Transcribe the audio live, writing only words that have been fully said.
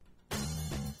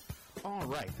All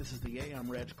right, this is the Yay. I'm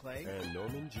Reg Clay. And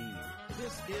Norman G.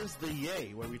 This is the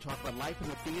Yay, where we talk about life in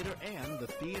the theater and the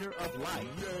theater of life.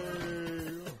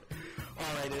 Yay!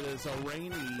 All right, it is a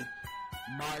rainy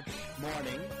March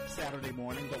morning, Saturday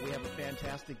morning, but we have a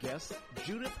fantastic guest,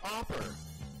 Judith Offer.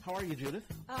 How are you, Judith?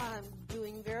 I'm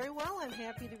doing very well. I'm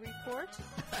happy to report.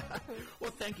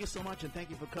 Well, thank you so much, and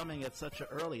thank you for coming at such an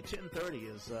early.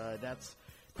 10:30 is that's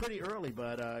pretty early,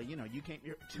 but you came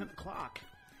here at 10 o'clock.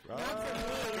 Not for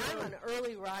me. I'm an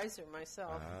early riser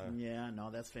myself. Yeah, no,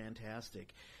 that's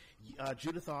fantastic.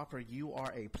 Judith Offer, you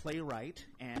are a playwright,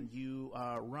 and you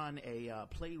run a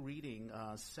play reading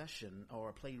session or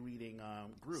a play reading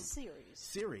group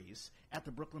series at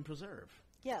the Brooklyn Preserve.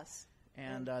 Yes.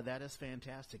 And that is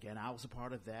fantastic, and I was a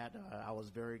part of that. I was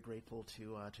very grateful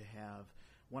to have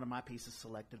one of my pieces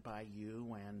selected by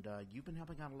you, and you've been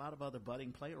helping out a lot of other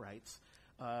budding playwrights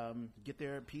get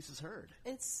their pieces heard.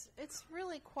 It's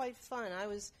really quite fun.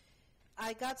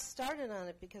 I got started on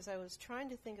it because I was trying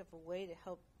to think of a way to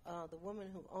help the woman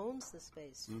who owns the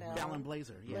space, Fallon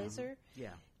Blazer. Yeah. Blazer,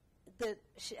 yeah, that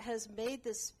has made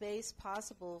this space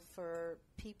possible for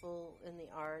people in the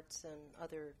arts and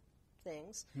other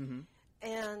things. Mm-hmm.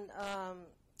 And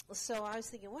so I was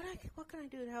thinking, what can I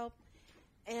do to help?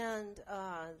 And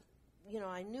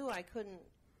I knew I couldn't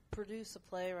produce a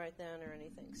play right then or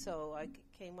anything, so I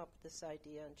came up with this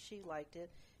idea, and she liked it.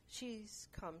 She's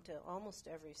come to almost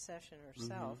every session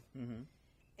herself,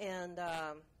 and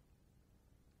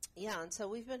and so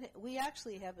we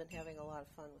actually have been having a lot of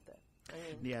fun with it. I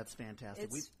mean, yeah, it's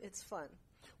fantastic. It's fun.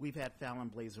 We've had Fallon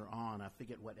Blazer on. I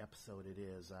forget what episode it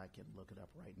is. I can look it up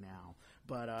right now.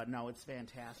 But, no, it's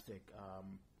fantastic.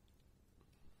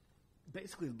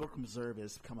 Basically, the Brooklyn Preserve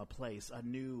has become a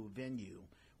new venue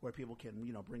where people can,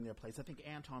 bring their plays. I think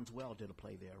Anton's Well did a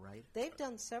play there, right? They've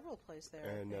done several plays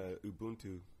there. And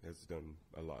Ubuntu has done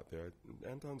a lot there.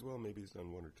 Anton's Well maybe has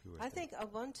done one or two. I think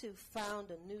Ubuntu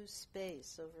found a new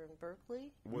space over in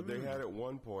Berkeley. Well, they had at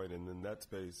one point, and then that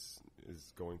space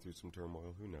is going through some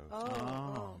turmoil. Who knows?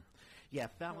 Oh. Yeah,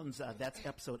 Fallon's, that's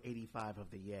episode 85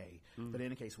 of the Yay. But in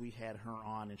any case, we had her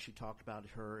on, and she talked about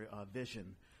her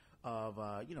vision of,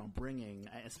 bringing,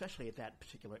 especially at that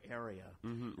particular area,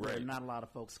 where not a lot of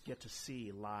folks get to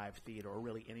see live theater or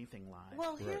really anything live.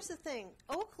 Well, here's the thing.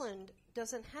 Oakland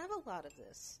doesn't have a lot of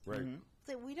this. Right.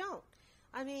 That we don't.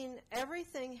 I mean,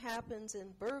 everything happens in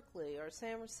Berkeley or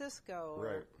San Francisco.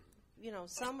 Or,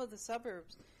 some of the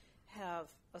suburbs have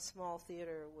a small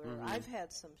theater where I've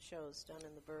had some shows done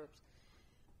in the burbs.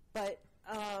 But,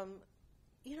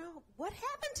 what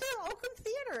happened to Oakland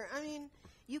theater? I mean,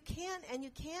 you can't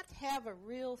have a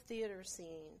real theater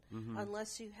scene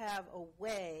unless you have a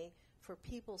way for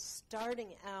people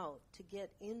starting out to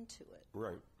get into it.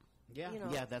 Right. Yeah,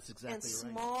 that's exactly and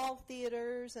right. small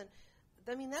theaters, and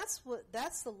I mean that's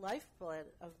the lifeblood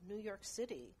of New York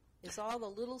City. Is all the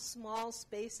little small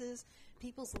spaces,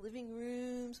 people's living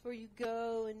rooms where you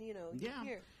go and you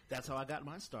hear. That's how I got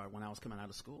my start when I was coming out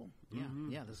of school.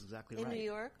 Yeah, that's exactly right. In New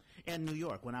York? In New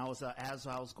York. When I was, as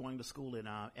I was going to school at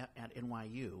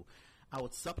NYU, I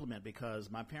would supplement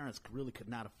because my parents really could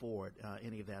not afford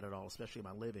any of that at all, especially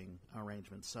my living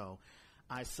arrangements. So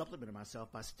I supplemented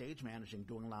myself by stage managing,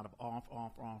 doing a lot of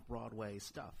off Broadway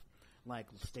stuff, like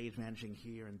stage managing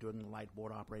here and doing the light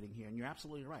board operating here. And you're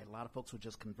absolutely right. A lot of folks would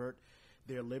just convert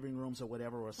their living rooms or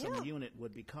whatever, or some unit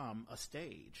would become a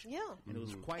stage. Yeah. And it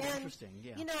was quite interesting.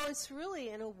 Yeah. It's really,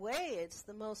 in a way, it's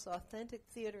the most authentic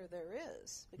theater there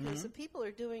is. Because the people are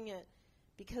doing it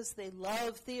because they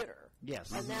love theater.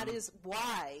 Yes. And that is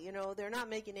why. They're not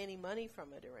making any money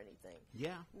from it or anything.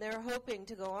 Yeah. They're hoping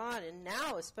to go on. And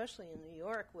now, especially in New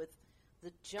York, with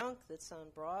the junk that's on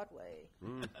Broadway,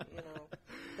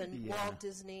 the Walt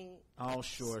Disney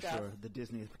stuff. The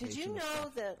Disney. Did you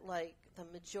know that, the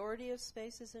majority of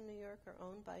spaces in New York are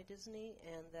owned by Disney,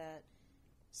 and that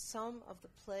some of the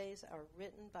plays are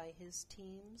written by his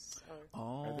teams?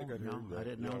 I think I heard that. I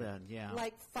didn't know that. Yeah,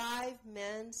 like 5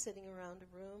 men sitting around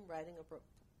a room writing a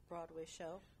Broadway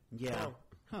show. Yeah,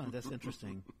 that's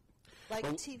interesting. Like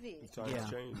TV. Times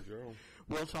change,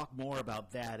 We'll talk more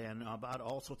about that and about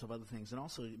all sorts of other things, and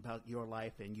also about your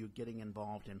life and you getting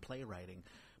involved in playwriting.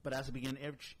 But as we begin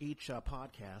each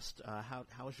podcast,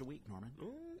 how was your week, Norman?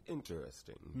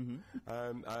 Interesting.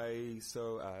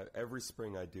 Every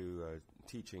spring I do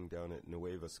teaching down at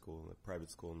Nueva School, a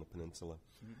private school in the peninsula,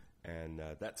 and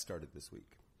that started this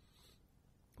week.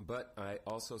 But I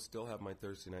also still have my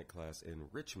Thursday night class in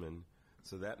Richmond,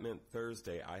 so that meant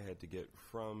Thursday I had to get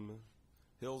from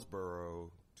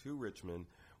Hillsborough to Richmond.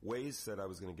 Waze said I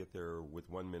was going to get there with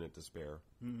 1 minute to spare,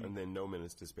 and then no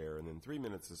minutes to spare, and then 3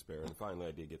 minutes to spare, and finally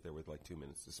I did get there with like 2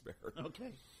 minutes to spare.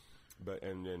 Okay.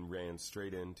 and then ran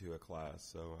straight into a class.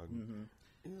 So,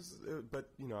 it was, but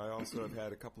I also have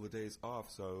had a couple of days off.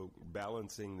 So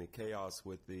balancing the chaos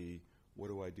with the what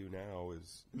do I do now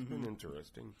has been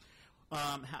interesting.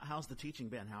 How's the teaching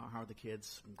been? How are the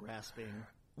kids grasping?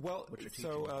 Well, what you're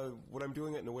teaching? So what I'm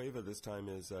doing at Nueva this time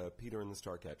is Peter and the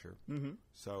Starcatcher.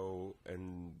 So,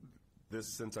 and this,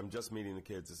 since I'm just meeting the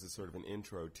kids, this is sort of an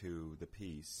intro to the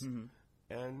piece,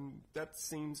 and that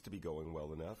seems to be going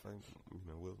well enough.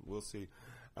 We'll see.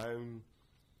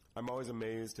 I'm always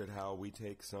amazed at how we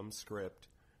take some script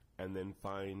and then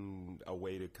find a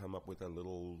way to come up with a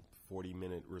little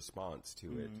 40-minute response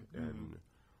to it, and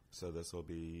so this will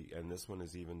be, and this one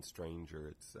is even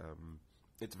stranger.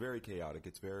 It's very chaotic.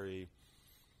 It's very.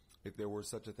 If there were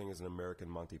such a thing as an American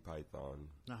Monty Python,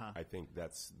 I think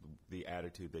that's the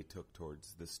attitude they took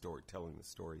towards the story, telling the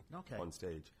story on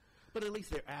stage. But at least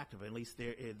they're active. At least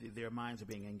their minds are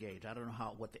being engaged. I don't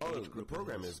know what the age group the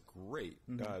program is great.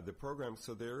 The program,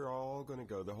 so they're all going to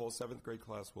go. The whole 7th grade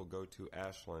class will go to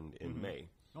Ashland in May.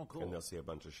 Oh, cool. And they'll see a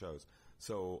bunch of shows.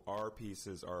 So our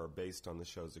pieces are based on the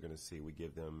shows they're going to see. We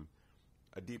give them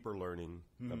a deeper learning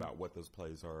about what those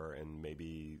plays are and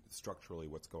maybe structurally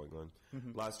what's going on.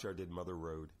 Last year I did Mother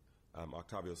Road,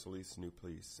 Octavio Solis' new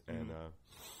piece,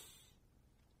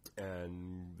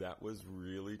 and that was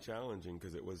really challenging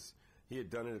because he had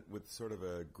done it with sort of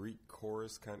a Greek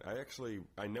chorus kind.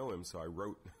 I know him, so I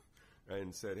wrote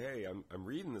and said, "Hey, I'm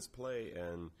reading this play,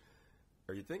 and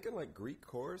are you thinking like Greek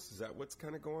chorus? Is that what's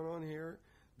kind of going on here?"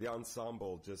 The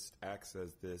ensemble just acts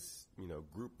as this,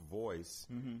 group voice,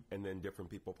 and then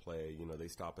different people play. They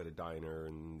stop at a diner,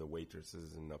 and the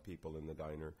waitresses and the people in the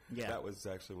diner. Yeah. That was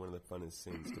actually one of the funnest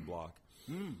scenes to block.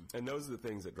 And those are the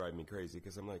things that drive me crazy,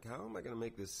 because I'm like, how am I going to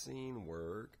make this scene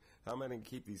work? How am I going to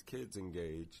keep these kids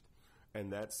engaged?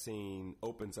 And that scene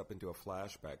opens up into a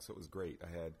flashback, so it was great. I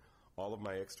had all of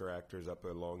my extra actors up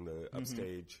along the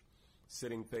upstage,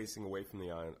 sitting facing away from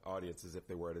the audience as if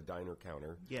they were at a diner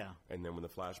counter. Yeah. And then when the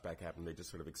flashback happened, they just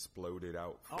sort of exploded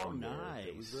out from there. Nice.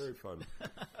 It was very fun.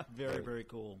 Very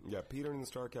cool. Yeah, Peter and the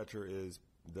Starcatcher is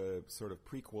the sort of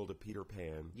prequel to Peter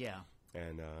Pan. Yeah.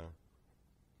 And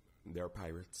they're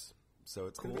pirates. So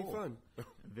it's going to be fun.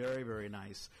 Very, very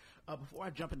nice. Before I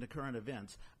jump into current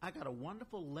events, I got a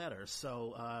wonderful letter.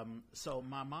 So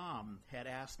my mom had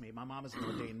asked me, my mom is an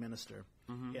ordained minister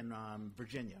in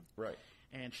Virginia. Right.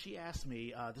 And she asked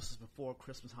me, this is before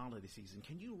Christmas holiday season,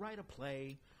 can you write a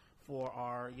play for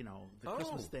our, the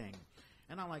Christmas thing?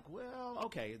 And I'm like, well,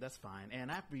 okay, that's fine. And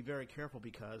I have to be very careful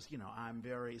because, I'm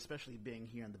very, especially being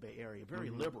here in the Bay Area, very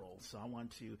liberal. So I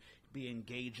want to be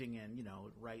engaging and,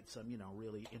 write some,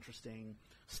 really interesting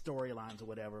storylines or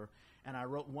whatever. And I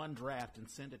wrote one draft and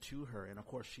sent it to her. And, of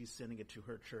course, she's sending it to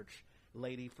her church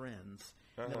lady friends.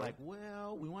 And they're like,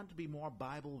 well, we want it to be more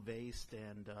Bible-based,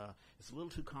 and it's a little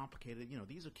too complicated.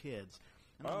 These are kids.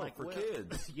 And I'm like, for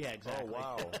kids. Yeah, exactly. Oh,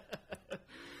 wow.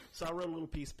 So I wrote a little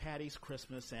piece, Patty's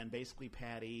Christmas, and basically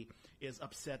Patty is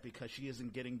upset because she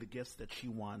isn't getting the gifts that she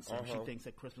wants, and she thinks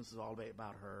that Christmas is all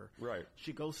about her. Right.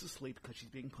 She goes to sleep because she's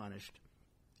being punished,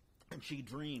 and she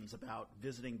dreams about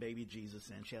visiting baby Jesus,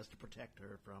 and she has to protect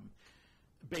her from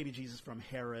baby Jesus from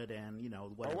Herod and,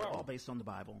 whatever, all based on the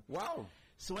Bible. Wow.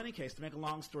 So in any case, to make a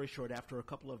long story short, after a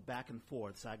couple of back and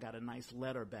forths, I got a nice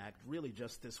letter back, really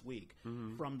just this week,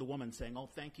 from the woman saying, "Oh,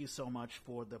 thank you so much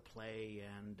for the play,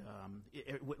 and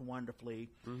it went wonderfully."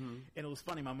 And it was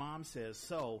funny. My mom says,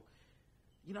 "So,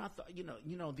 I thought,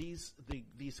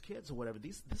 these kids or whatever,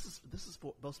 this is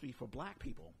supposed to be for black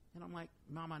people." And I'm like,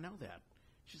 "Mom, I know that."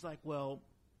 She's like, "Well,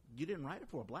 you didn't write it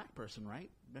for a black person,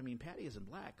 right? I mean, Patty isn't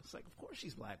black." It's like, of course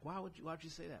she's black. Why'd you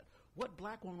say that? What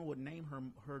black woman would name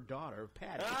her daughter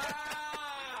Patty?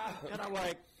 And I'm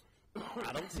like,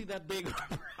 I don't see that big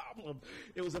problem.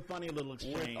 It was a funny little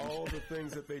exchange. With all the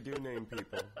things that they do name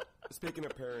people. Speaking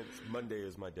of parents, Monday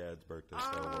is my dad's birthday,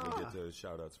 so when we get to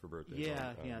shout-outs for birthdays,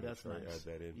 that's sure nice. I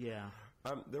add that in. Yeah.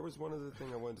 There was one other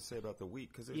thing I wanted to say about the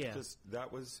week, because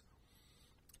that was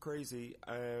crazy,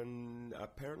 and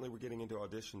apparently we're getting into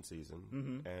audition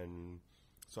season, and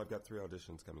so I've got 3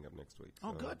 auditions coming up next week.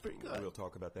 Oh, good, pretty good. We'll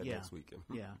talk about that next week.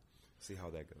 See how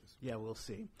that goes. Yeah, we'll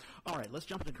see. All right, let's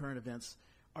jump into current events.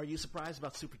 Are you surprised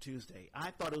about Super Tuesday?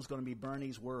 I thought it was going to be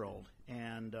Bernie's World,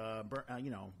 and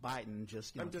Biden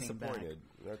just I'm came disappointed.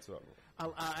 back. That's what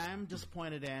I'm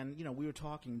disappointed, and we were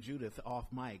talking, Judith,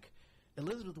 off mic.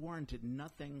 Elizabeth Warren did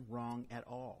nothing wrong at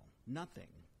all. Nothing.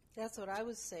 That's what I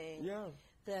was saying. Yeah.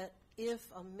 That if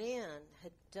a man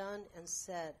had done and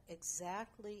said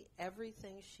exactly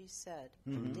everything she said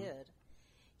and did,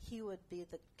 he would be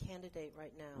the candidate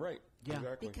right now. Right. Yeah.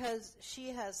 Exactly. Because she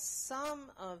has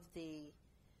some of the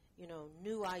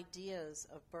new ideas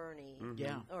of Bernie.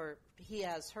 Yeah. Or he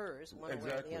has hers, one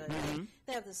Exactly. way or the other.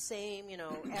 They have the same,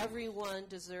 everyone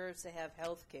deserves to have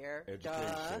health care.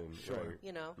 Education, Sure.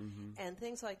 And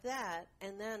things like that.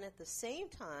 And then at the same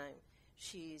time,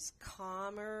 she's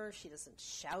calmer. She doesn't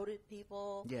shout at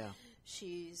people. Yeah.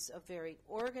 She's a very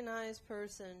organized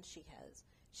person.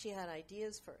 She had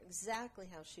ideas for exactly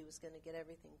how she was going to get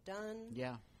everything done.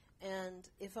 Yeah. And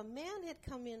if a man had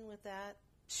come in with that,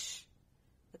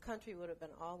 the country would have been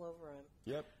all over him.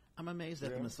 Yep. I'm amazed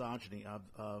at the misogyny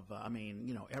of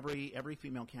every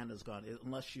female candidate's gone,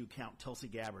 unless you count Tulsi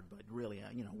Gabbard, but really,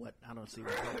 I don't see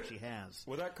what hope she has.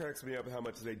 Well, that cracks me up how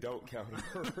much they don't count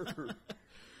her.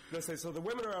 They say, so the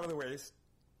women are out of the race.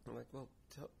 I'm like, well,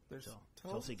 there's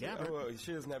Tulsi Gabbard. Oh, well,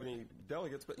 she doesn't have any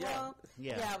delegates, but Well,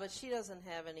 Yeah. but she doesn't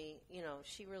have any,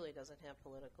 she really doesn't have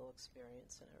political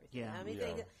experience and everything. Yeah. I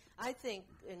mean, I think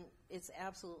it's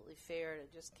absolutely fair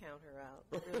to just count her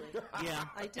out. Really. Yeah,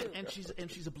 I do. And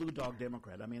she's a blue dog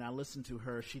Democrat. I mean, I listened to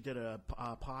her. She did a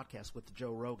podcast with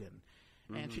Joe Rogan,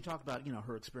 and she talked about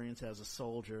her experience as a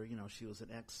soldier. She was an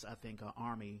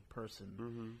Army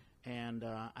person, and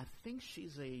I think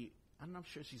I'm not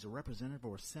sure she's a representative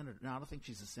or a senator. No, I don't think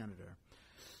she's a senator,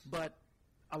 but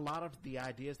a lot of the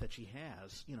ideas that she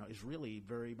has, is really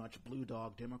very much blue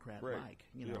dog Democrat-like.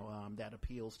 That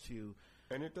appeals to.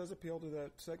 And it does appeal to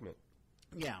that segment.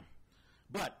 Yeah.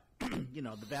 But,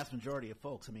 the vast majority of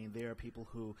folks, I mean, there are people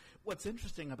who... What's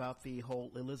interesting about the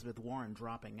whole Elizabeth Warren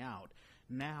dropping out,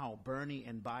 now Bernie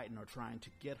and Biden are trying to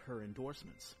get her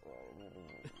endorsements.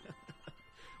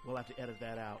 We'll have to edit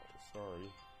that out. Sorry.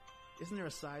 Isn't there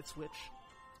a side switch?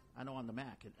 I know on the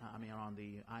Mac. On the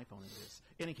iPhone it is.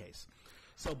 Any case.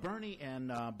 So Bernie and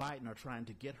Biden are trying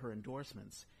to get her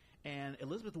endorsements. And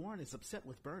Elizabeth Warren is upset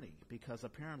with Bernie because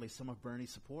apparently some of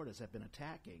Bernie's supporters have been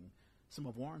attacking some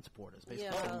of Warren's supporters.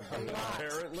 Yeah, a lot.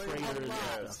 Apparently. Traitors,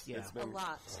 yes. yeah. It's been, A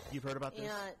lot. You've heard about this?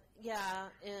 Yeah,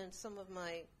 and some of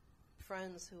my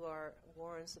friends who are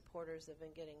Warren supporters have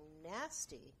been getting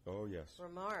nasty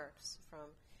remarks from.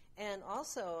 And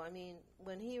also, I mean,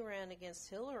 when he ran against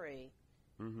Hillary,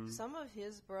 some of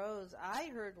his bros,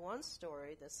 I heard one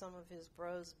story that some of his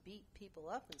bros beat people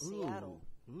up in Seattle.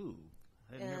 Ooh.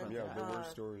 I didn't hear about that. there were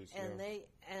stories.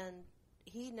 And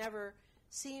he never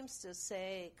seems to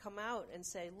come out and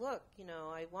say, look,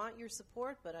 I want your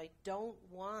support, but I don't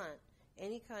want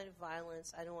any kind of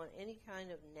violence. I don't want any kind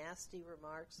of nasty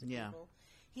remarks to people.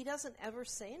 He doesn't ever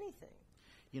say anything.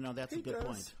 That's a good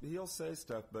point. He'll say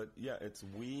stuff, but it's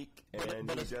weak, and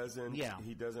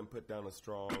he doesn't put down a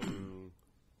strong,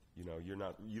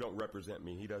 you don't represent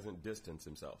me. He doesn't distance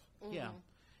himself. Mm-hmm. Yeah.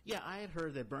 Yeah, I had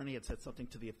heard that Bernie had said something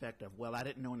to the effect of, well, I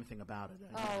didn't know anything about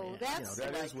it. That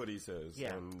is what he says.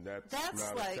 Yeah. And that's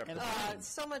not like, acceptable. it's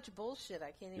so much bullshit,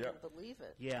 I can't even believe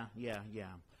it. Yeah.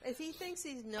 If he thinks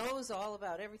he knows all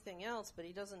about everything else, but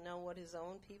he doesn't know what his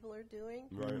own people are doing,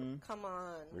 come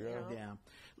on. Yeah.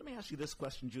 Let me ask you this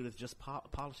question, Judith, just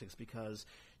politics, because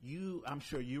I'm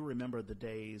sure you remember the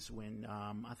days when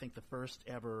I think the first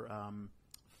ever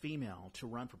female to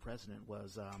run for president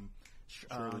was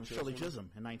Shirley Chisholm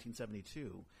in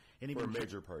 1972. And for a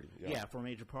major party. Yeah, for a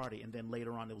major party. And then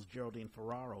later on it was Geraldine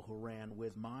Ferraro who ran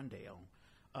with Mondale.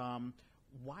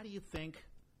 Why do you think,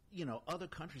 other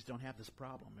countries don't have this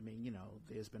problem? I mean,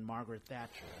 there's been Margaret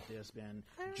Thatcher. There's been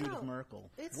Judith Merkel.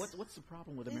 What's the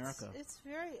problem with America? I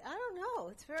don't know.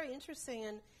 It's very interesting.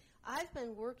 And I've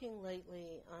been working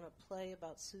lately on a play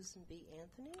about Susan B.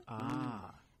 Anthony.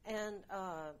 And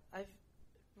I've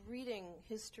reading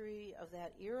history of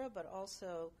that era, but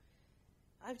also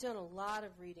I've done a lot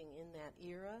of reading in that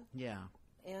era. Yeah.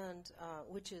 And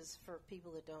which is, for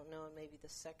people that don't know, maybe the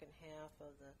second half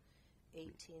of the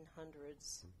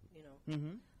 1800s,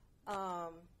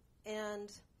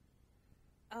 And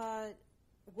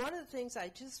one of the things I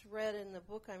just read in the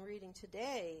book I'm reading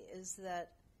today is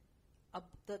that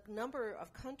the number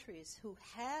of countries who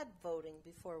had voting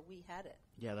before we had it.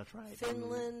 Yeah, that's right.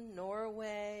 Finland,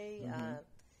 Norway,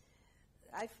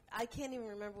 I can't even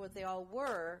remember what they all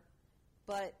were,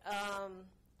 but,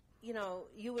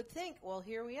 you would think, well,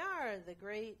 here we are, the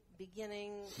great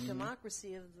beginning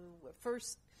democracy of the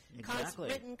first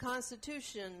written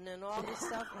constitution and all this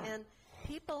stuff, and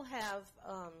people have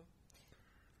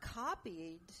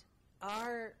copied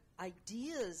our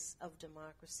ideas of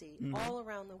democracy all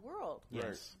around the world.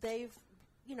 Yes. They've,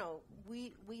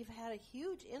 we've had a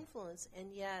huge influence,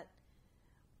 and yet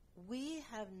we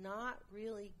have not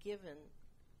really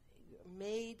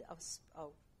made a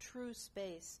true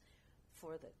space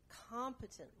for the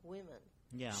competent women.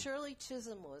 Yeah. Shirley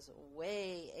Chisholm was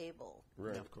way able.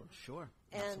 Right. Yeah, of course. Sure.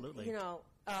 And, Absolutely.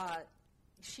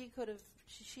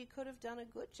 She could have done a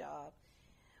good job.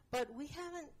 But we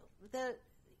haven't,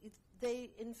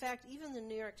 in fact, even the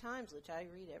New York Times, which I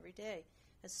read every day,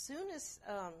 as soon as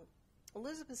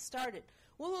Elizabeth started,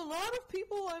 well, a lot of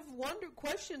people have wondered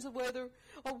questions of whether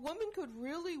a woman could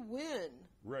really win.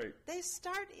 Right. They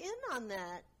start in on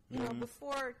that, you know,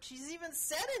 before she's even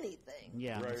said anything.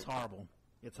 Yeah, Right. it's horrible.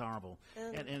 It's horrible.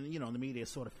 And, you know, the media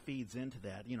sort of feeds into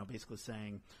that, you know, basically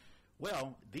saying,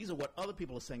 well, these are what other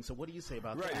people are saying, so what do you say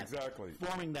about that? Right, exactly.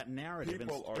 Forming that narrative.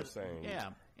 People are saying. Yeah,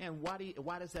 and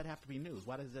why does that have to be news?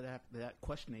 Why does that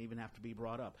question even have to be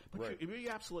brought up? But Right.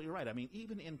 you're absolutely right. I mean,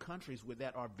 even in countries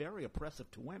that are very oppressive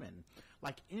to women,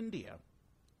 like India,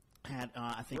 had,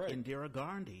 I think, Right. Indira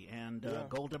Gandhi and Yeah.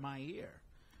 Golda Meir,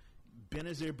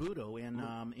 Benazir Bhutto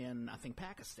in I think,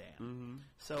 Pakistan.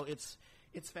 So it's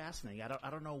fascinating. I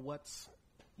don't know what's...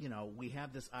 You know, we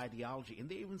have this ideology, and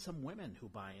there are even some women who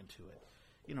buy into it.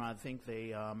 You know, I think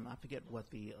they, I forget what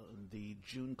the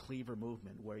June Cleaver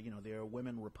movement, where, you know, there are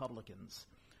women Republicans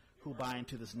who buy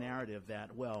into this narrative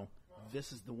that, well,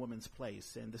 this is the woman's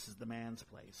place and this is the man's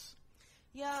place.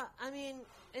 Yeah, I mean,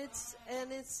 it's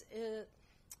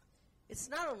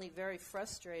not only very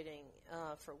frustrating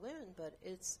for women, but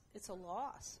it's a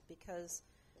loss because,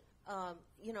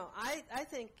 you know, I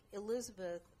think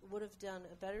Elizabeth would have done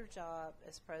a better job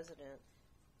as president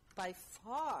by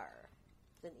far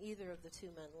than either of the two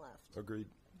men left. Agreed.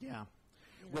 Yeah. You know.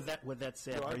 With that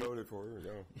said, No, I are you- voted for her,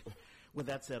 yeah. with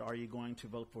that said, are you going to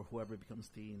vote for whoever becomes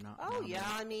the Oh, yeah,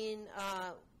 I mean,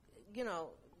 you know,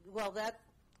 well, that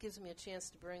gives me a chance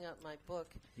to bring up my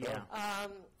book. Yeah.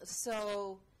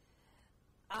 So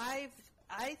I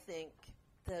think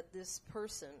that this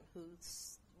person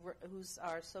who's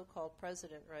our so-called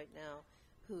president right now,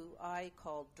 who I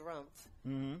call Drumpf,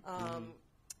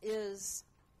 is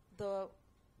the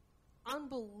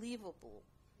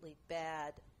unbelievably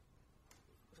bad,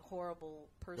 horrible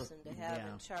person to have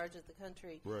Yeah. in charge of the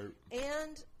country. Right.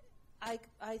 And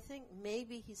I think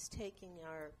maybe he's taking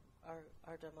our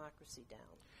democracy down.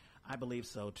 I believe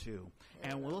so, too.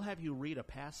 And we'll have you read a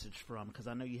passage from, because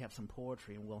I know you have some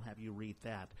poetry, and we'll have you read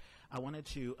that. I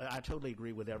totally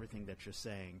agree with everything that you're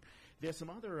saying. There's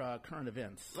some other current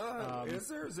events.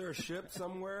 Is there a ship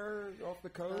somewhere off the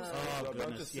coast? Oh, A bunch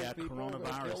goodness, of yeah, sick people gonna kill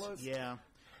coronavirus. us? Yeah.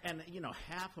 And, you know,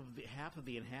 half of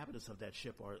the inhabitants of that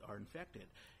ship are infected.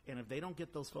 And if they don't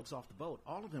get those folks off the boat,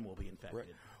 all of them will be infected.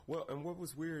 Right. Well, and what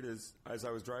was weird is, as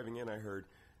I was driving in, I heard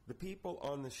the people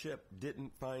on the ship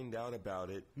didn't find out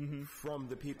about it from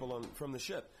the people from the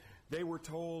ship. They were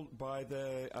told by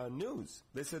the news.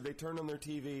 They said they turned on their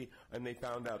TV and they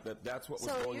found out that that's what was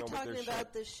So going you're on with talking their about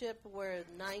ship. the ship where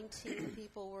 19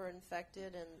 people were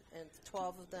infected and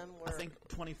 12 of them were I think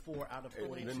 24 out of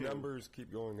 42. The numbers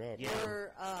keep going up.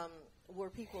 Yeah. were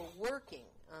people working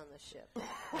on the ship. I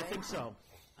Right? think so.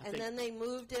 And then they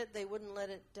moved it. They wouldn't let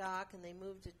it dock, and they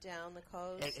moved it down the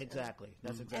coast. Exactly.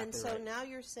 That's exactly And so right. now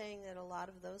you're saying that a lot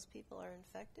of those people are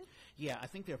infected? Yeah, I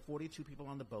think there are 42 people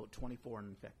on the boat, 24 are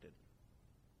infected.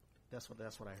 That's what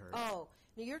I heard. Oh,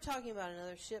 now you're talking about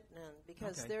another ship then,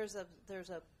 because Okay. there's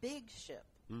a big ship,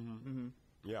 Yeah.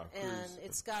 and cruise.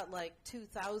 it's got like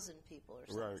 2,000 people or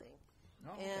Right. something.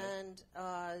 Oh, okay. And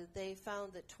they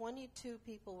found that 22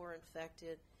 people were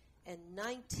infected, and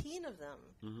 19 of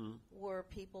them were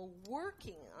people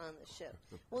working on the ship.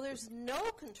 Well, there's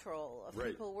no control of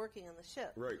Right. people working on the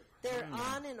ship. Right. They're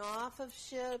on and off of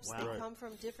ships. Wow. They Right. come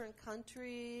from different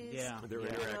countries. Yeah. They're Yeah.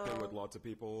 interacting know, with lots of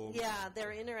people. Yeah,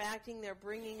 they're interacting. They're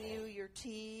bringing you your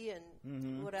tea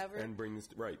and whatever. And brings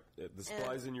the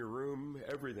supplies in your room,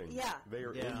 everything. Yeah. They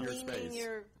are Yeah. in your cleaning space.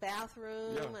 your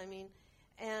bathroom. Yeah. I mean,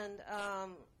 and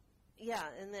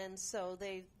and then so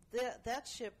that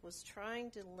ship was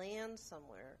trying to land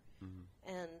somewhere,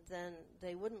 and then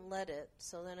they wouldn't let it.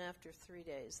 So then after 3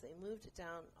 days, they moved it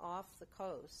down off the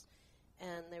coast,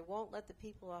 and they won't let the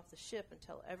people off the ship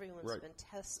until everyone's Right. been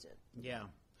tested. Yeah.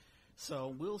 So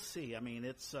we'll see. I mean,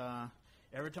 it's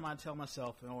every time I tell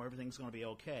myself, oh, everything's going to be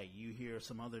okay, you hear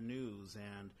some other news,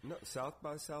 and No, South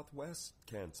by Southwest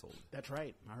canceled. that's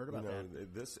right. I heard about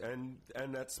that. This and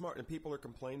that's smart, and people are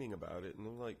complaining about it, and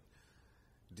I'm like,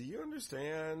 do you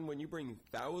understand when you bring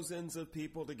thousands of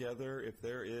people together, if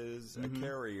there is a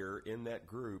carrier in that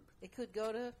group? It could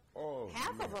go to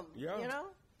half man. of them. Yeah. You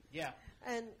know. Yeah.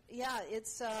 And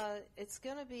it's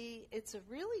going to be a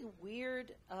really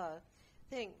weird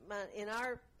thing.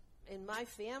 In my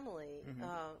family,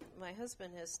 my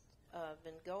husband has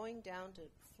been going down to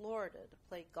Florida to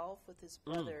play golf with his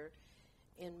brother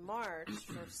in March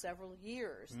for several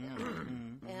years now,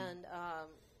 and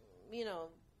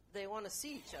they want to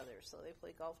see each other, so they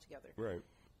play golf together. Right.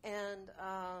 And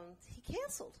he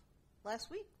canceled. last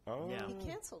week. Oh. Yeah. He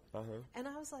canceled. Uh-huh. And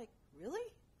I was like,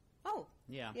 really? Oh.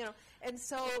 Yeah. You know, and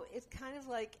so it's kind of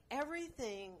like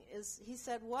everything is, he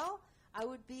said, well, I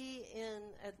would be in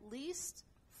at least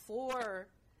 4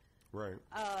 Right.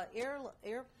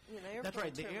 airplane That's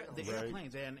right. The terminals. Right.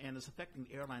 airplanes, and it's affecting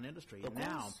the airline industry. Of And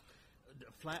now,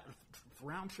 course.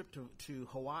 round trip to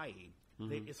Hawaii,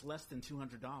 it's less than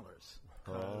 $200.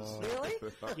 Really?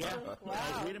 Yeah, Wow.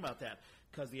 I was reading about that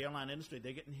because the airline industry,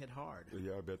 they're getting hit hard.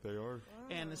 Yeah, I bet they are.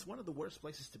 And it's one of the worst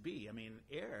places to be. I mean,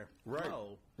 air Right.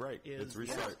 flow Right. is It's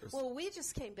recycled. Well, we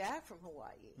just came back from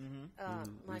Hawaii,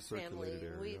 my family, Recirculated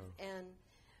air, we yeah.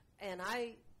 and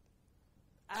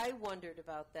I wondered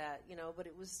about that, you know, but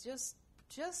it was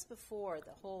just before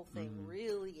the whole thing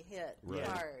really hit Right.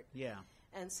 hard, Yeah,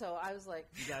 and so I was like,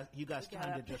 you guys we got timed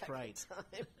out it just back right. in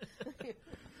time.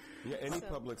 Yeah, any So-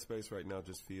 public space right now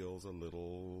just feels a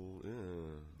little.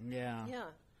 Yeah. Yeah.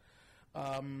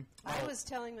 I was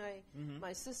telling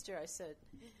my sister, I said,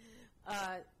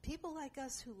 people like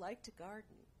us who like to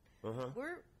garden,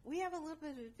 we have a little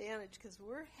bit of advantage because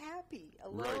we're happy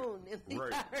alone in the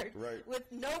yard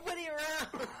with nobody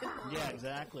around. Yeah,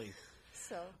 exactly.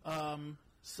 So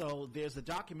So there's the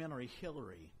documentary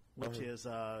Hillary, which is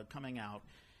coming out,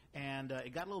 and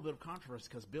it got a little bit of controversy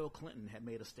because Bill Clinton had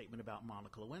made a statement about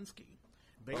Monica Lewinsky,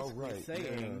 basically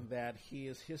saying that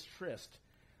his tryst.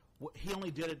 He only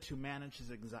did it to manage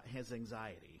his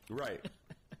anxiety. Right.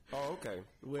 Oh, okay.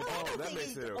 well, I don't that think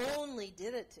makes he it okay. only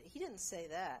did it. He didn't say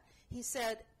that. He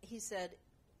said,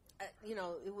 you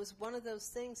know, it was one of those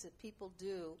things that people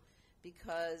do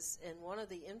because, and one of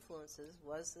the influences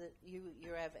was that you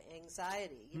have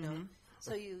anxiety, you know.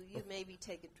 So you maybe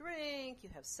take a drink, you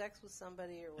have sex with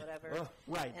somebody or whatever.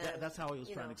 Right, And, that's how he was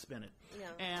you trying know, to spin it. Yeah.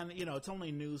 And, you know, it's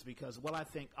only news because, well,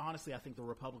 honestly, I think the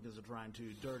Republicans are trying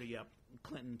to dirty up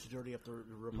Clinton, to dirty up the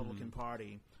Republican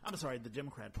Party. I'm sorry, the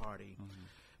Democrat Party.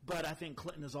 But I think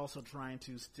Clinton is also trying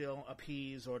to still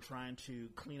appease or trying to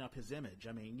clean up his image.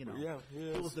 I mean, you know,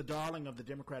 he was the darling of the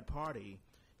Democrat Party,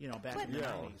 you know, back in the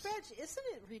 90s. Reg, isn't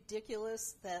it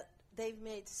ridiculous that they've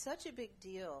made such a big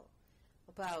deal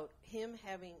about him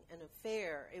having an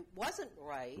affair? It wasn't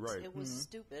right. It was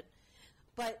stupid.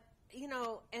 But, you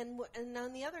know, and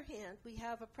on the other hand, we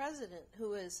have a president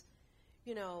who is,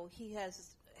 you know,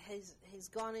 he's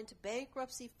gone into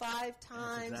bankruptcy 5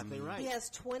 times. That's exactly right. He has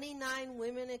 29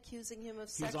 women accusing him of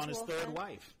sexual He's on his third offense.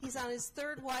 wife. He's on his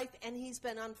third wife, and he's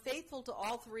been unfaithful to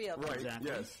all 3 of them. Right. Exactly.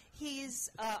 Yes. He's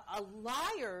a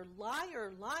liar.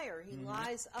 He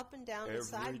lies up and down and Every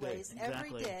sideways day. every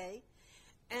Exactly. day.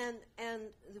 And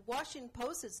the Washington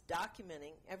Post is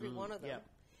documenting every one of them. Yep.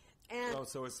 And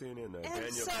So is CNN. and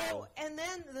Daniel so, Powell. and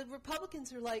then the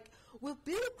Republicans are like, well,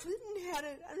 Bill Clinton had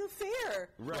an affair.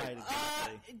 Right,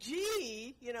 exactly.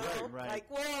 Gee, you know, Right. like,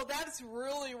 well, that's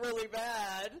really, really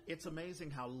bad. It's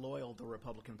amazing how loyal the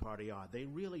Republican Party are. They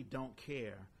really don't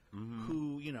care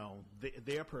who, you know,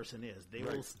 their person is. They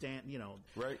will stand, you know.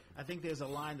 Right. I think there's a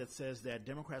line that says that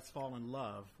Democrats fall in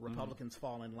love, Republicans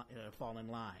fall in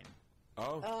line.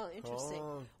 Oh, interesting.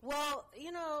 Well,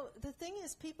 you know, the thing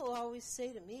is, people always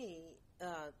say to me,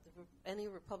 any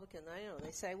Republican I know,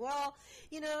 they say, well,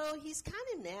 you know, he's kind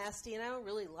of nasty, and I don't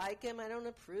really like him. I don't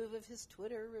approve of his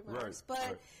Twitter remarks,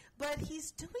 but he's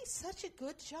doing such a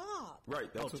good job.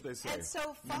 Right, that's what they say. And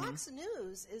so Fox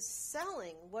News is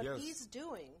selling what he's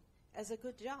doing as a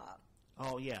good job.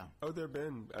 Oh, yeah. Oh, there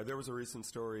was a recent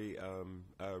story,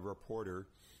 a reporter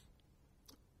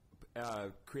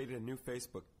created a new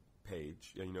Facebook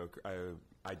page, you know,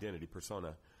 identity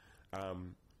persona,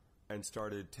 and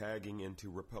started tagging into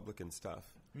Republican stuff.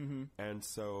 And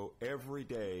so every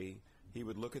day he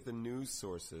would look at the news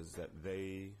sources that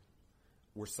they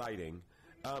were citing,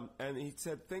 and he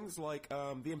said things like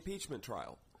the impeachment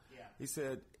trial. Yeah. He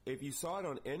said if you saw it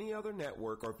on any other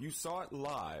network or if you saw it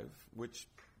live, which,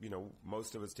 you know,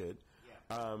 most of us did,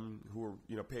 who were,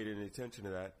 you know, paid any attention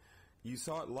to that, you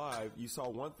saw it live, you saw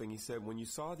one thing. He said when you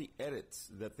saw the edits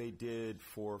that they did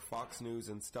for Fox News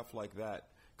and stuff like that,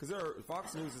 because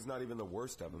Fox News is not even the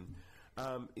worst of them,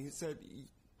 he said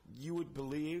you would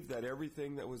believe that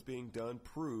everything that was being done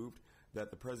proved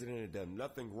that the president had done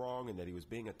nothing wrong and that he was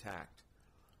being attacked.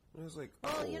 And I was like,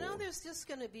 Well, you know, there's just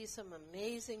going to be some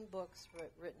amazing books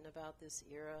written about this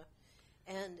era.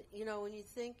 And, you know, when you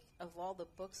think of all the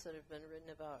books that have been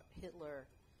written about Hitler,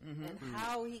 and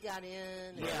how he got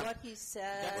in, and what he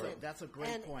said. That's a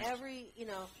great point. And you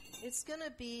know, it's going to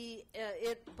be,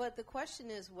 but the question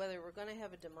is whether we're going to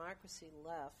have a democracy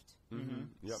left.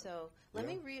 Yep. So let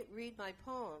me read my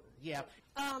poem. Yeah.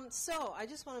 So I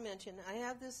just want to mention, I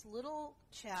have this little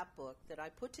chapbook that I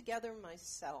put together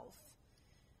myself.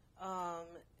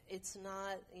 it's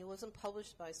not. It wasn't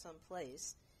published by some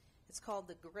place. It's called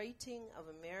The Grating of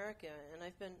America, and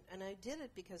I did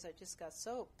it because I just got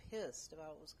so pissed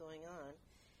about what was going on.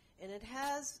 And it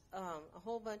has a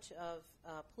whole bunch of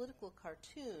political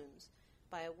cartoons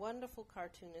by a wonderful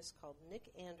cartoonist called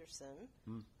Nick Anderson,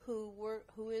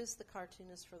 who is the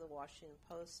cartoonist for the Washington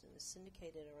Post and is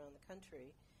syndicated around the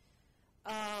country.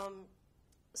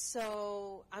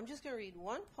 So I'm just going to read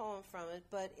one poem from it,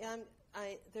 but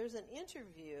there's an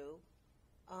interview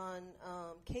on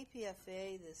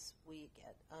KPFA this week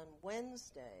on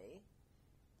Wednesday,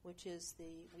 which is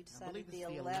we decided the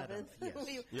 11th.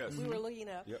 Yes. We were looking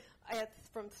up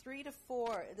from 3 to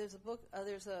 4.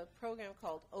 There's a program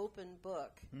called Open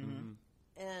Book,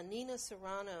 and Nina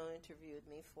Serrano interviewed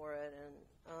me for it,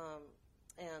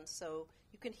 and so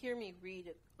you can hear me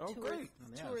read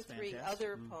two or three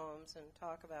other poems and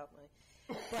talk about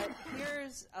my. But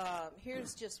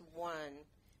here's just one.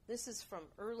 This is from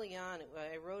early on.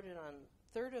 I wrote it on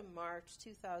 3rd of March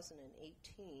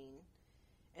 2018,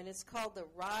 and it's called The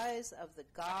Rise of the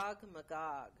Gog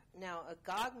Magog. Now, a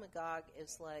Gog Magog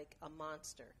is like a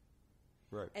monster.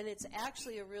 Right. And it's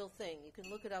actually a real thing. You can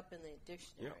look it up in the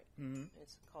dictionary. Yep. Mm-hmm.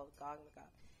 It's called Gog Magog.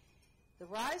 The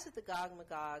Rise of the Gog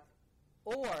Magog,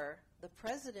 or the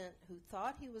president who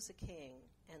thought he was a king,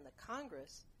 and the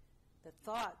Congress that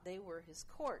thought they were his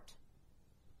court.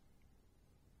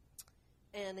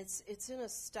 And it's in a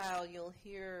style you'll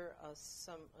hear a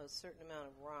certain amount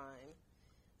of rhyme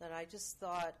that I just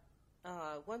thought.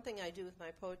 One thing I do with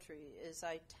my poetry is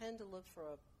I tend to look for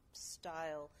a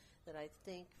style that I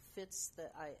think fits the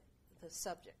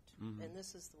subject, and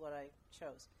this is what I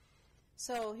chose.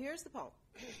 So here's the poem.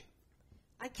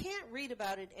 I can't read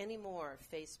about it anymore,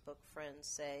 Facebook friends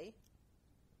say.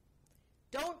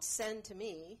 Don't send to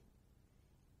me.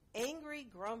 Angry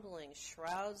grumbling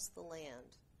shrouds the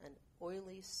land, an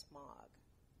oily smog.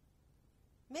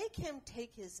 Make him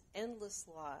take his endless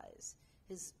lies,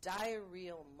 his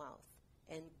diarrheal mouth,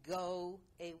 and go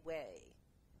away.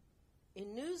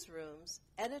 In newsrooms,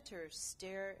 editors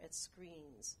stare at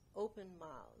screens,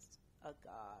 open-mouthed,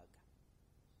 agog.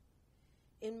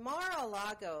 In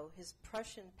Mar-a-Lago, his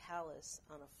Prussian palace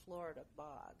on a Florida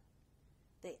bog,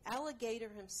 the alligator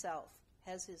himself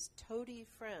has his toady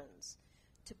friends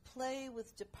to play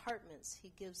with departments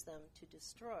he gives them to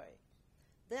destroy.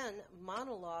 Then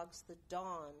monologues the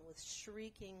dawn with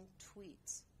shrieking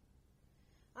tweets.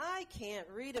 I can't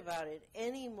read about it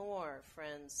anymore,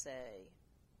 friends say.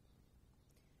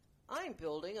 I'm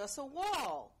building us a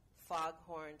wall,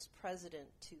 Foghorn's president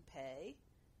toupee.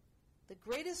 The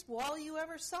greatest wall you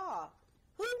ever saw.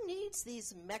 Who needs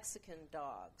these Mexican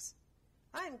dogs?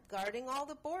 I'm guarding all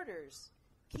the borders,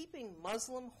 keeping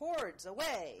Muslim hordes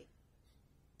away.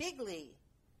 Bigly,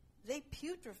 they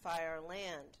putrefy our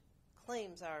land,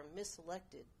 claims our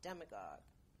miselected demagogue.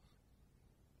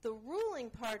 The ruling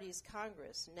party's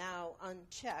Congress, now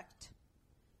unchecked,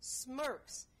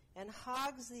 smirks and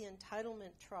hogs the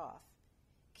entitlement trough,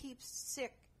 keeps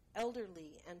sick,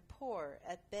 elderly, and poor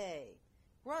at bay,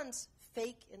 runs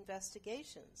fake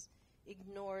investigations,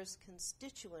 ignores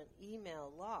constituent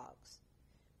email logs.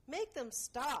 Make them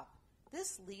stop.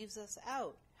 This leaves us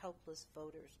out, helpless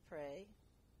voters pray.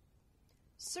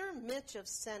 Sir Mitch of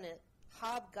Senate,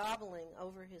 hobgobbling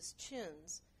over his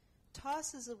chins,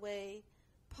 tosses away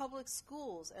public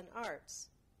schools and arts,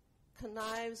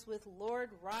 connives with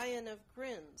Lord Ryan of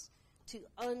Grins to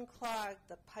unclog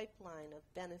the pipeline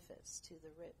of benefits to the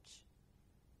rich.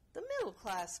 The middle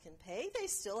class can pay. They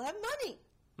still have money.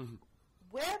 Mm-hmm.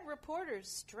 Web reporters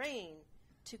strain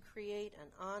to create an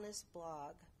honest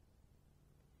blog.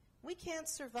 We can't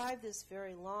survive this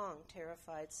very long,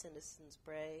 terrified citizens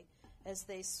bray, as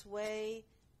they sway,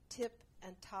 tip,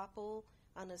 and topple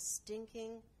on a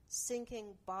stinking,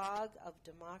 sinking bog of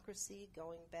democracy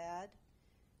going bad.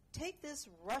 Take this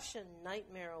Russian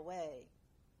nightmare away.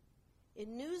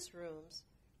 In newsrooms,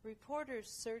 reporters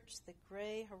search the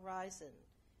gray horizon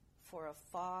for a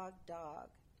fog dog.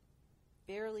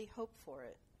 Barely hope for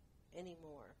it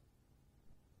anymore.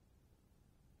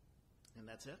 And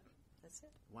that's it? That's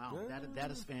it. Wow,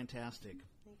 that is fantastic.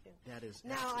 Thank you. That is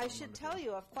now, I should tell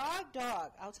you, a fog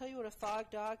dog, I'll tell you what a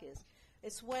fog dog is.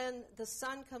 It's when the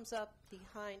sun comes up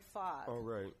behind fog. Oh,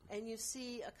 right. And you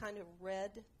see a kind of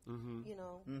red,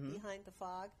 behind the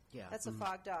fog. Yeah. That's a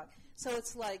fog dog. So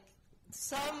it's like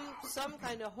some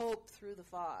kind of hope through the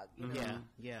fog. You know?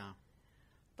 Yeah.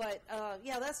 But,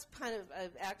 that's kind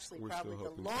of actually probably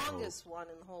the longest one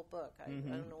in the whole book. I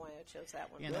don't know why I chose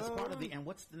that one. And that's part of the, and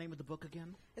what's the name of the book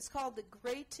again? It's called The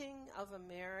Grating of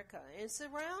America. It's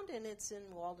around, and it's in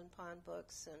Walden Pond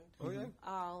Books and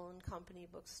Owl and Company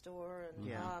Bookstore. And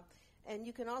And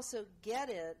you can also get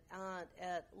it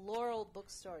at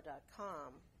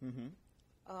laurelbookstore.com. Mm-hmm.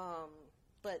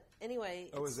 But anyway...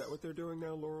 Oh, is that what they're doing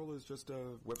now? Laurel is just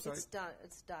a website?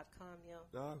 It's .com,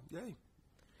 yeah. Yay.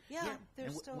 Yeah, they're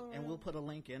still around. And we'll put a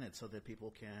link in it so that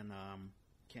people can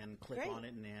click on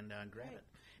it and grab it.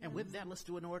 And with that, let's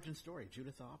do an origin story.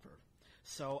 Judith Offer.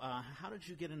 So how did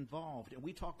you get involved? And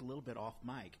we talked a little bit off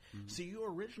mic. Mm-hmm. So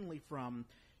you're originally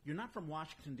you're not from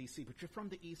Washington, D.C., but you're from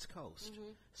the East Coast.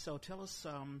 Mm-hmm. So tell us a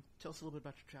little bit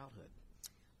about your childhood.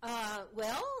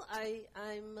 Well,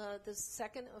 I'm the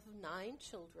second of 9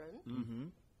 children. Mm-hmm.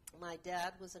 My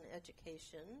dad was in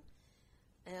education,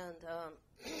 and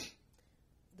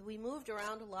we moved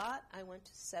around a lot. I went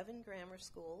to 7 grammar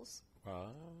schools.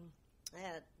 Wow.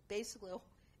 And basically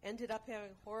ended up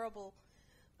having horrible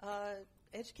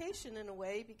education in a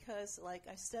way because, like,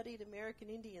 I studied American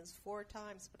Indians 4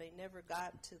 times, but I never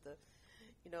got to the,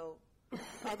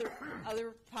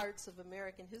 other parts of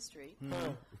American history.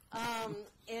 Mm-hmm.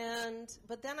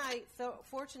 But then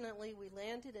fortunately, we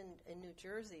landed in New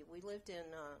Jersey. We lived in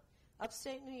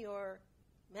upstate New York,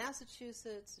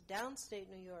 Massachusetts, downstate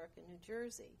New York, and New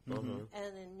Jersey. Mm-hmm.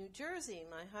 And in New Jersey,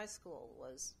 my high school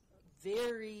was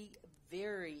very,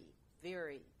 very,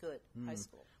 very good high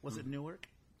school. Was it Newark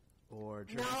or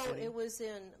Jersey No, City? it was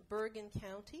in Bergen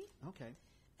County. Okay.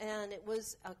 And it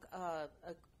was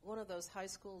one of those high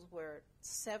schools where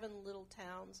 7 little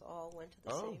towns all went to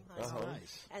the same high school.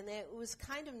 Nice. And it was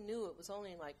kind of new. It was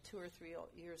only like 2 or 3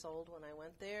 years old when I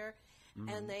went there. Mm-hmm.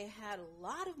 And they had a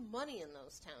lot of money in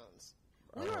those towns.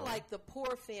 We were like the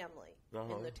poor family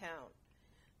in the town.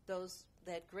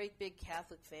 That great big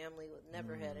Catholic family that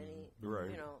never had any,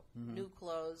 new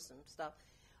clothes and stuff.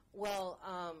 Well,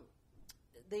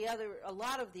 a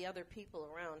lot of the other people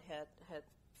around had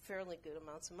fairly good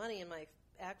amounts of money, and my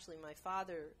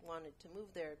father wanted to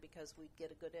move there because we'd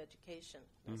get a good education.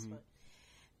 That's what.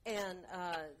 And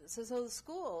so the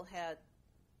school had,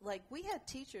 we had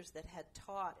teachers that had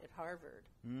taught at Harvard,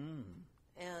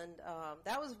 and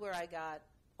that was where I got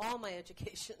all my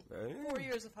education, 4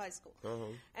 years of high school.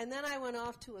 And then I went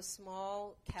off to a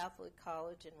small Catholic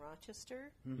college in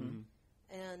Rochester. Mm-hmm.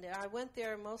 And I went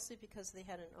there mostly because they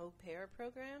had an au pair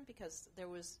program, because there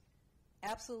was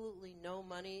absolutely no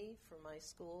money for my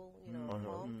school, at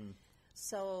home.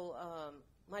 So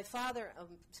my father,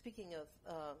 speaking of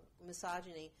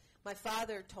misogyny, my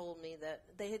father told me that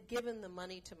they had given the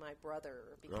money to my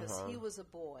brother because he was a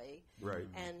boy,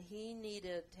 and he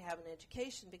needed to have an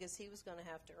education because he was going to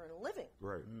have to earn a living.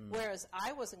 Right. Whereas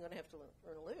I wasn't going to have to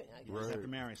earn a living. I guess. You have to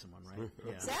marry someone, right?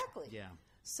 Yeah. Exactly. Yeah.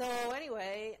 So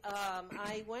anyway,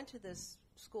 I went to this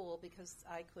school because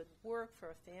I could work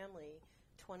for a family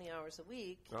 20 hours a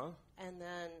week, and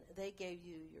then they gave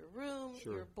you your room,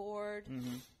 your board,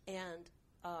 and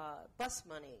bus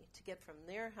money to get from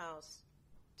their house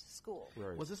to school.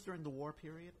 Right. Was this during the war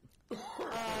period?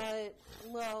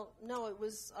 Well, no, it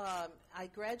was, I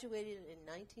graduated in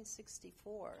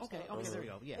 1964. Okay, so there you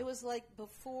go, yeah. It was like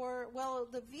before,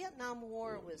 the Vietnam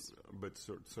War was... But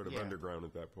sort of underground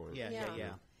at that point. Yeah.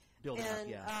 Building up,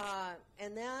 yeah.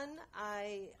 And then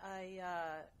I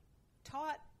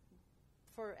taught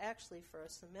for a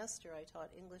semester. I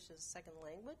taught English as a second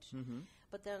language,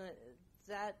 but then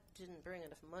that didn't bring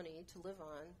enough money to live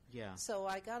on. Yeah. So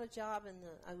I got a job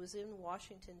I was in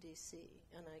Washington, D.C.,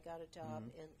 and I got a job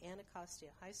in Anacostia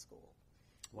High School,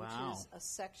 which is a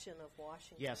section of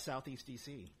Washington. Yeah, Southeast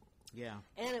D.C., yeah.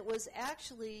 And it was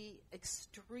actually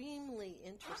extremely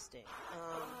interesting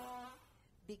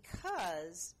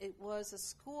because it was a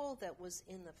school that was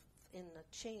in the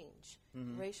change,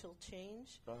 racial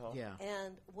change. Yeah.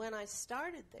 And when I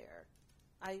started there,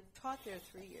 I taught there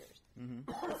 3 years.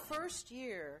 The first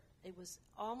year, it was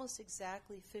almost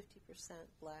exactly 50%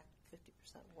 black, 50%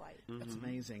 white. That's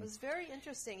amazing. It was very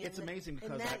interesting. It's amazing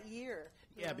because in that year.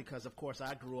 Yeah, because of course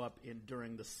I grew up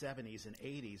during the 70s and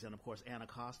 80s, and of course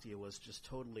Anacostia was just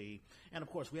totally. And of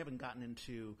course we haven't gotten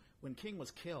into when King was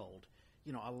killed.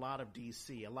 A lot of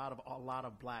D.C., a lot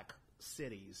of black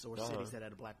cities or cities that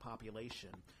had a black population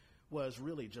was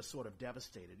really just sort of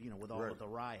devastated, with all of the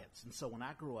riots. And so when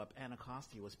I grew up,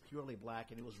 Anacostia was purely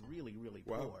black, and it was really, really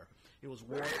poor. It was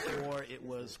war, it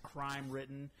was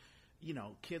crime-ridden.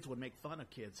 Kids would make fun of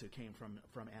kids who came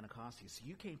from Anacostia. So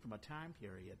you came from a time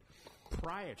period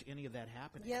prior to any of that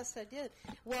happening. Yes, I did.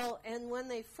 Well, and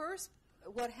when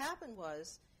what happened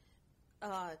was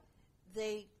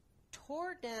they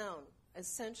tore down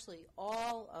essentially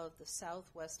all of the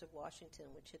southwest of Washington,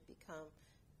 which had become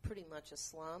pretty much a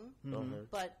slum,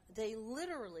 but they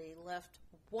literally left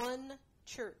one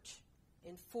church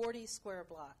in 40 square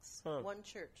blocks, one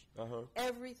church.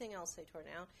 Everything else they tore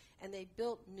down, and they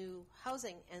built new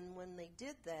housing. And when they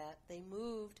did that, they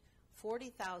moved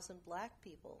 40,000 black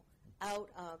people out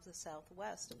of the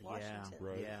southwest of Washington.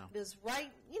 Right. Yeah. It was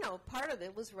right, part of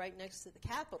it was right next to the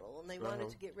Capitol, and they wanted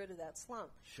to get rid of that slum.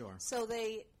 Sure. So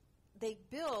they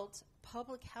built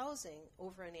public housing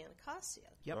over in Anacostia.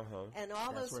 Yep. And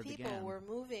all That's those where it people began. were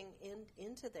moving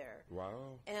into there.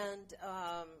 Wow. And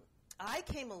I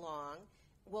came along.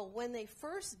 Well, when they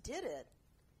first did it,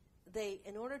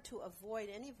 in order to avoid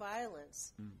any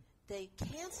violence, they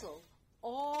canceled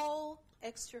all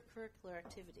extracurricular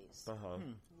activities.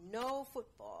 No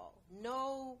football,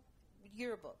 no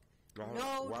yearbook,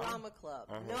 no drama club,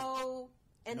 no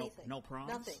anything. No proms?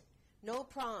 Nothing. No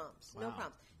proms. Wow. No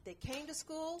proms. They came to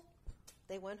school,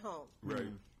 they went home. Right.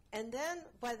 And then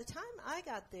by the time I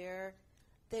got there,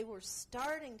 they were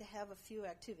starting to have a few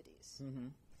activities.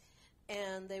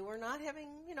 And they were not having,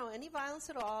 any violence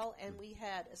at all, and we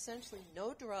had essentially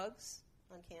no drugs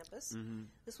on campus.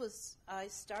 I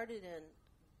started in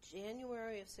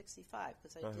January of 65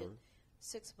 because I did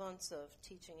 6 months of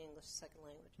teaching English as a second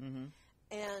language.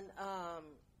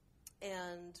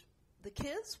 And the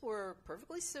kids were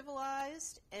perfectly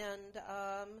civilized, and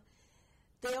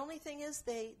the only thing is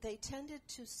they tended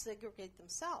to segregate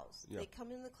themselves. Yeah. They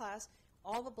come into the class,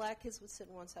 all the black kids would sit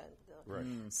on one side. Right.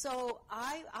 So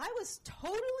I was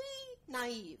totally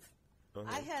naive.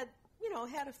 I had,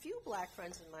 had a few black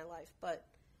friends in my life, but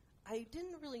I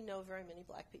didn't really know very many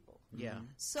black people. Yeah.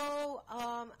 So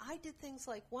I did things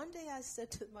like one day I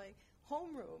said to my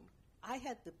homeroom, I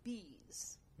had the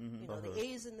B's. The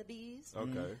A's and the B's.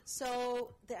 Okay.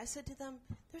 So I said to them,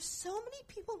 there's so many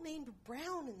people named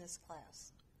Brown in this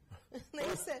class. And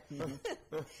they said,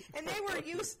 and they were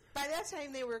by that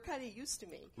time they were kind of used to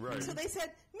me. Right. So they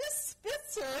said, Miss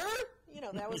Spitzer,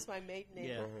 that was my maiden name.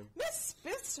 Yeah. Miss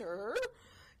Spitzer,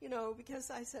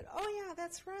 because I said, oh yeah,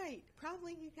 that's right.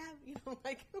 Probably you have,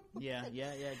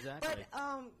 Yeah, exactly.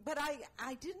 But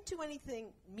I didn't do anything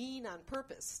mean on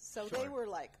purpose. So they were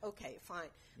like, okay, fine.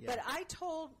 Yeah. But I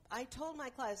told my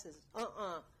classes,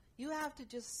 you have to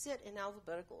just sit in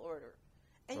alphabetical order.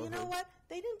 And you know what?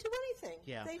 They didn't do anything.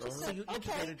 Yeah. They just So said, you okay.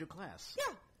 integrated your class.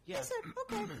 Yeah. Yeah. They said,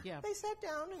 okay. Yeah. They sat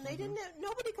down, and they didn't.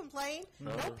 Nobody complained.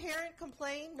 No parent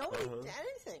complained. Nobody did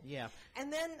anything. Yeah.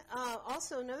 And then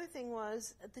also another thing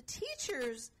was the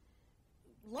teachers'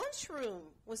 lunchroom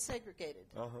was segregated.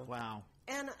 Wow.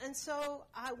 And so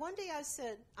one day I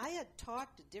said, I had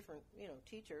talked to different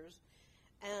teachers,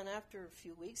 and after a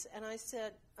few weeks, and I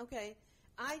said, okay,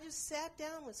 I just sat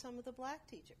down with some of the black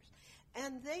teachers,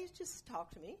 and they just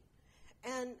talked to me,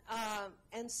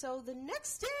 and so the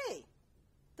next day,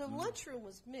 the lunchroom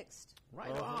was mixed. Right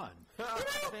on.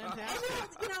 Fantastic.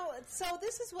 And, so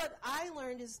this is what I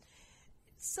learned is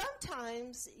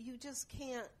sometimes you just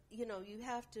can't, you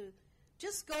have to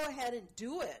just go ahead and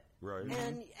do it. Right.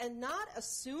 And not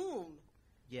assume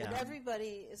that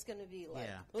everybody is going to be like,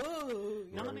 oh.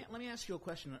 Now let me ask you a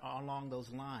question along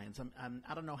those lines.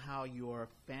 I don't know how your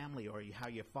family or how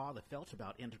your father felt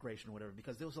about integration or whatever,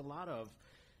 because there was a lot of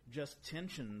just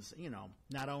tensions,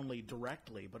 not only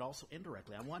directly but also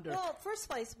indirectly. I wonder. Well, first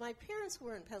place, my parents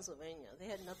were in Pennsylvania. They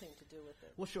had nothing to do with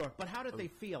it. Well, sure, but how did they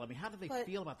feel? I mean, how did they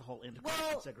feel about the whole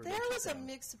integration segregation? There was thing? a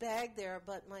mixed bag there,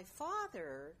 but my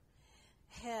father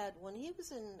had, when he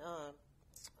was in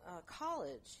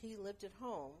college, he lived at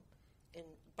home in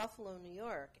Buffalo, New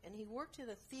York, and he worked at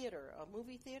a theater, a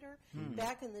movie theater,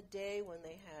 back in the day when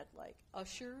they had like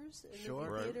ushers in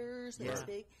movie theaters. They was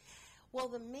big. Well,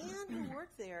 the man who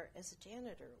worked there as a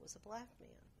janitor was a black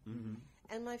man.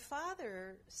 And my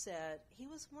father said he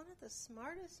was one of the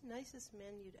smartest, nicest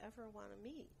men you'd ever want to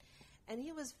meet. And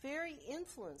he was very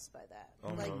influenced by that.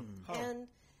 And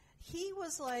he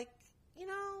was like,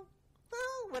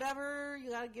 well, whatever, you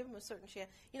got to give him a certain chance.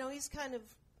 He's kind of,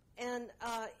 and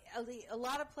a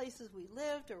lot of places we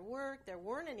lived or worked, there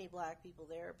weren't any black people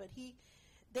there, but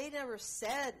they never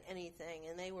said anything,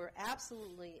 and they were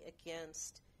absolutely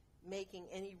against making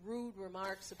any rude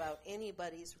remarks about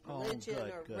anybody's religion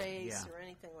or race or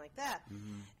anything like that.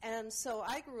 And so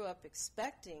I grew up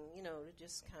expecting, to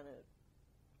just kind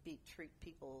of treat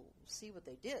people, see what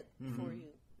they did before you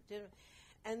did it.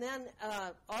 And then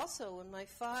also when my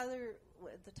father,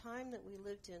 at the time that we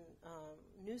lived in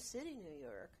New City, New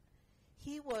York,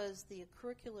 he was the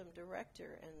curriculum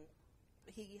director, and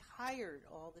he hired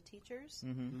all the teachers,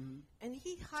 and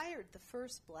he hired the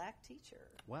first black teacher.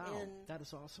 Wow, that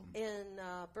is awesome. In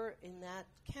that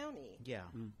county. Yeah.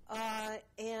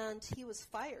 And he was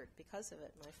fired because of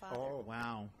it, my father. Oh,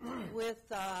 wow.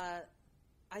 With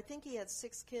I think he had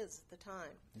 6 kids at the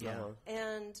time. Yeah.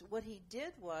 And what he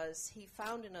did was he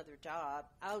found another job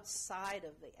outside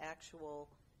of the actual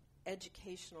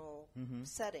educational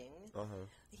setting.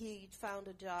 He found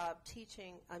a job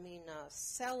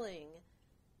selling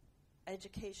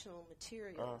educational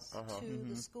materials to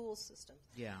the school system.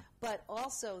 Yeah. But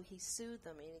also he sued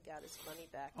them and he got his money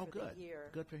back for good. the year.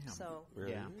 Good for him. So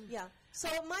Really? yeah. So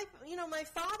my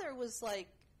father was like,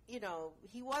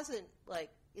 he wasn't like,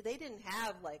 they didn't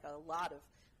have like a lot of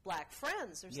black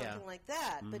friends or something like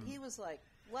that, but he was like,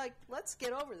 let's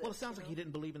get over this. Well, it sounds like he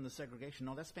didn't believe in the segregation.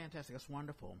 No, that's fantastic. That's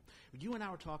wonderful. You and I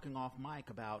were talking off mic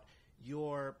about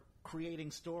your creating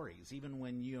stories, even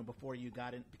when before you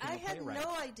became a playwright. I had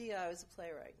no idea I was a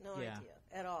playwright. No idea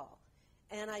at all.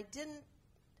 And I didn't.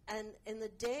 And in the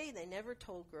day, they never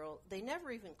told girls. They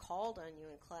never even called on you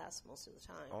in class most of the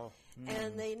time. Oh.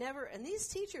 And they never. And these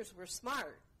teachers were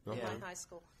smart in my high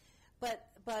school.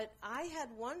 But I had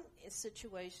one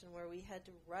situation where we had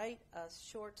to write a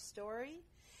short story,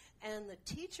 and the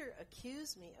teacher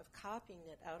accused me of copying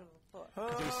it out of a book.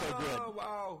 Because it was so good.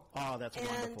 Wow. Oh, that's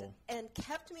wonderful. And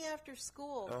kept me after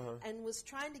school and was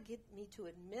trying to get me to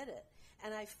admit it.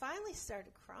 And I finally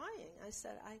started crying. I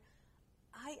said,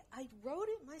 I wrote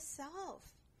it myself.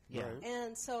 Yeah.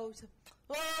 And so,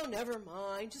 never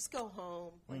mind, just go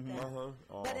home, like that. Oh.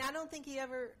 But I don't think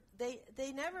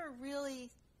they never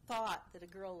really thought that a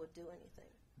girl would do anything.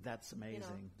 That's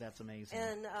amazing. That's amazing.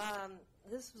 And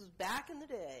this was back in the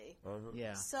day.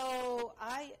 Yeah. So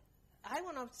I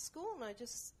went off to school and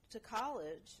to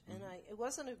college, and it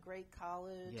wasn't a great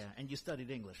college. Yeah, and you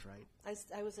studied English, right?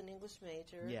 I was an English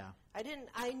major. Yeah.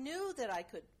 I knew that I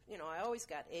could, I always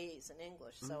got A's in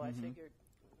English, so I figured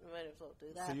I might as well do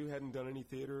that. So you hadn't done any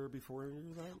theater before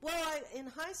that? Well, in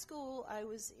high school, I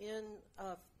was in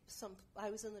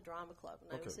the drama club,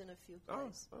 and I was in a few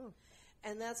plays. Oh.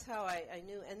 And that's how I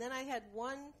knew. And then I had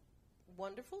one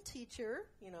wonderful teacher,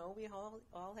 we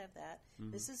all have that,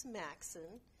 Mrs.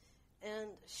 Maxon, and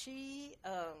she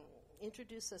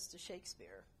introduced us to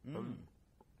Shakespeare.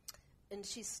 And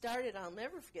she started, I'll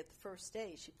never forget the first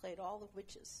day, she played all the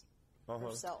witches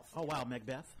herself. Oh, wow,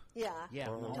 Macbeth? Yeah. Yeah.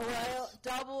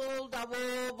 Double,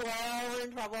 blow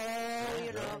in trouble,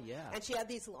 Yeah. And she had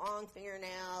these long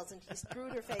fingernails, and she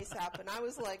screwed her face up, and I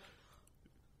was like,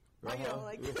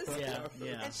 like this.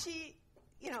 Yeah. And she,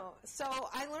 so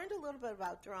I learned a little bit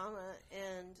about drama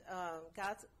and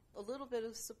got a little bit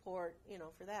of support,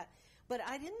 for that. But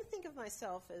I didn't think of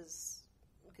myself as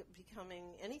becoming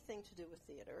anything to do with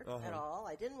theater at all.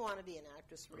 I didn't want to be an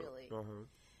actress, really.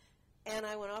 And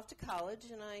I went off to college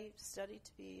and I studied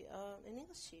to be an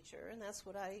English teacher, and that's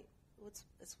what I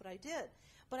did.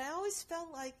 But I always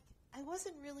felt like I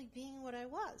wasn't really being what I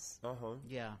was.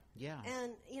 Yeah.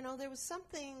 And there was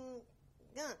something.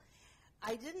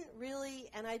 I didn't really,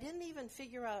 and I didn't even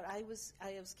figure out. I was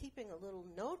keeping a little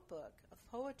notebook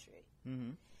of poetry.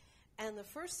 And the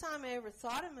first time I ever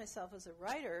thought of myself as a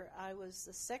writer, I was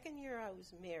the second year I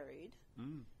was married.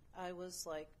 I was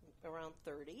like around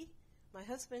 30. My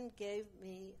husband gave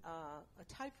me a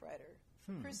typewriter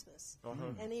for Christmas,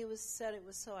 and he said it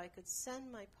was so I could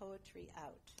send my poetry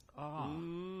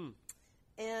out.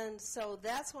 And so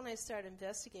that's when I started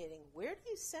investigating, where do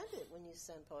you send it when you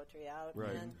send poetry out?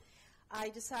 Right. And I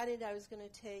decided I was going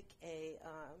to take a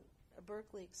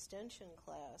Berkeley extension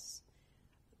class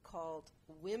called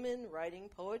Women Writing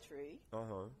Poetry.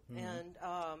 And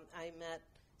I met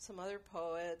some other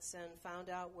poets and found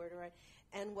out where to write.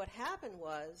 And what happened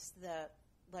was that,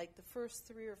 like, the first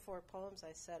 3 or 4 poems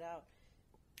I set out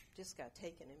just got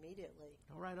taken immediately.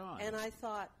 Oh, right on. And I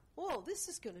thought, whoa, this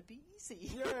is going to be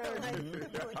easy. I'm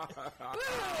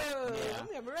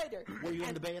a writer. Were you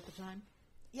in the Bay at the time?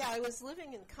 Yeah, I was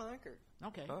living in Concord.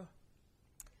 Okay.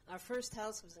 Our first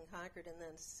house was in Concord, and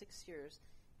then 6 years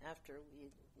after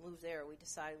we moved there, we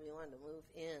decided we wanted to move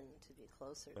in to be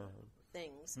closer to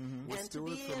things. Was And Stuart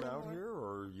to be from out here,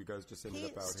 or you guys just ended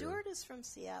up out Stuart is from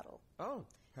Seattle. here? Oh,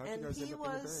 how did And you guys he end up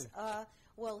in the was,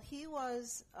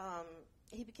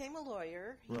 Bay? he became a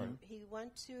lawyer. He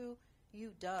went to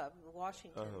UW,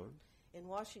 Washington, in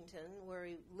Washington, where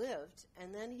he lived,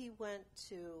 and then he went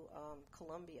to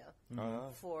Columbia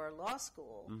for law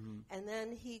school, and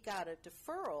then he got a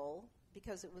deferral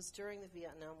because it was during the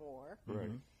Vietnam War.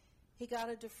 He got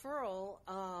a deferral,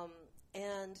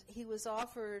 and he was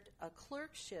offered a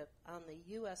clerkship on the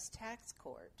U.S. tax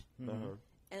court,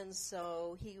 and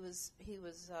so he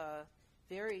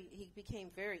became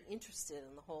very interested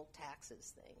in the whole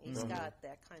taxes thing. He's got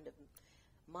that kind of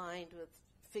mind with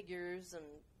figures and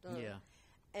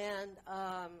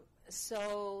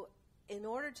so in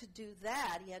order to do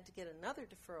that, he had to get another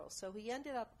deferral. So he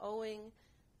ended up owing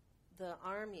the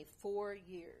Army 4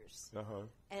 years. Uh-huh.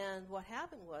 And what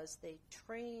happened was they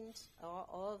trained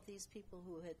all of these people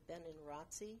who had been in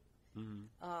ROTC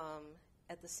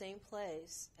at the same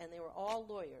place, and they were all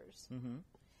lawyers. Mm-hmm.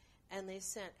 And they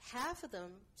sent half of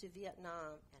them to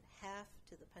Vietnam and half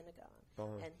to the Pentagon.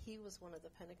 And he was one of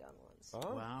the Pentagon ones.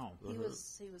 Oh. Wow. He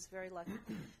was very lucky.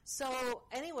 So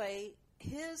anyway,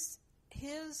 his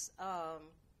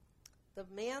the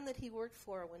man that he worked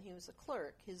for when he was a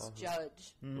clerk, his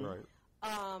judge, Right.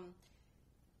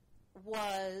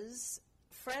 was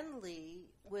friendly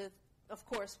with, of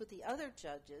course, with the other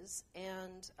judges,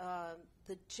 and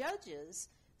the judges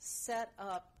set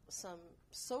up some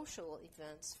social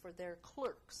events for their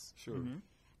clerks. Sure. Mm-hmm.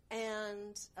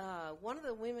 And one of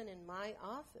the women in my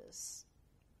office,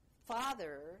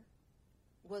 father,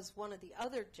 was one of the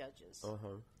other judges.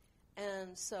 Uh-huh.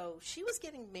 And so she was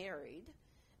getting married,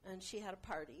 and she had a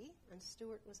party, and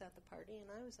Stuart was at the party,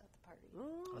 and I was at the party.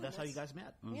 Oh, that's how you guys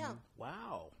met? Yeah.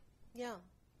 Wow. Yeah.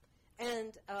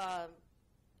 And,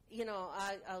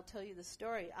 I'll tell you the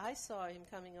story. I saw him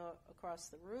coming across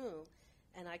the room,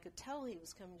 and I could tell he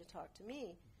was coming to talk to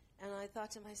me. And I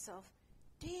thought to myself,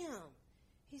 damn,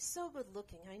 he's so good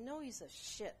looking. I know he's a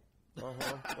shit.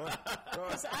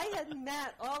 Because I had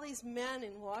met all these men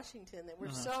in Washington that were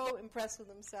so impressed with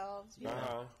themselves, you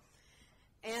know.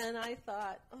 And I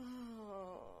thought,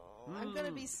 I'm going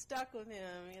to be stuck with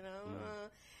him, you know.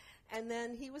 And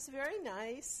then he was very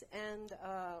nice, and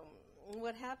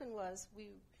what happened was we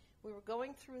were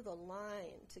going through the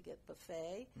line to get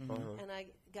buffet, and I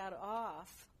got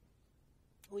off.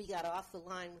 We got off the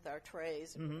line with our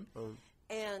trays,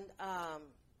 and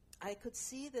I could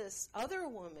see this other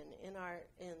woman in our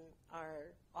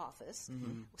office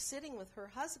sitting with her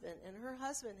husband, and her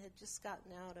husband had just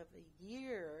gotten out of a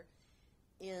year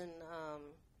in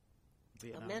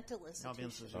a mental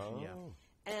institution. Yeah.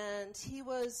 And he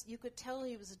was, you could tell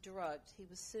he was drugged. He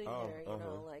was sitting there, you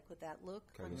know, like with that look.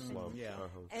 Kind of slumped. Yeah.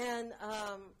 And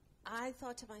I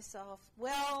thought to myself,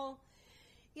 well,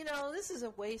 you know, this is a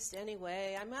waste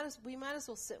anyway. We might as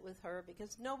well sit with her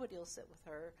because nobody will sit with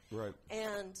her. Right.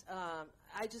 And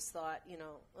I just thought,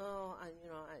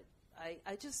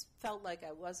 I just felt like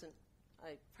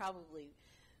I probably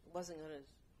wasn't going to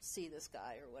see this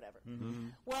guy or whatever.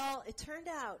 Well, it turned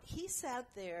out he sat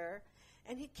there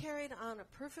and he carried on a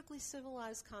perfectly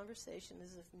civilized conversation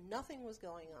as if nothing was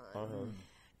going on,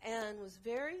 and was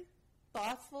very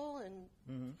thoughtful and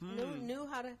knew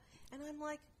how to. And I'm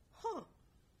like,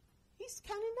 he's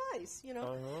kind of nice, you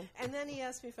know. And then he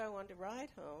asked me if I wanted to ride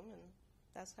home, and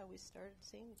that's how we started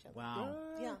seeing each other. Wow.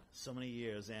 Yeah. So many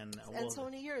years. And So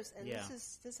many years. And yeah.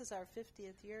 this is our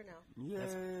 50th year now.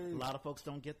 Yay. a lot of folks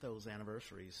don't get those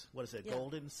anniversaries. What is it? Yeah.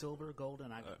 Golden, silver,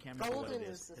 golden? I can't remember what Golden it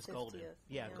is the It's 50th. golden.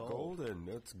 Yeah, Yeah. gold. Golden.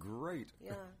 That's great.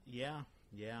 Yeah.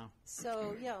 Yeah.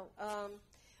 So,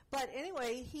 but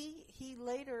anyway, he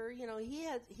later, you know,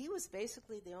 he was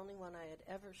basically the only one I had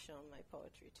ever shown my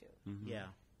poetry to. Yeah.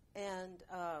 And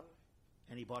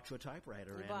And he bought you a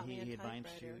typewriter, He bought and me a he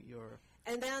advanced you typewriter. your.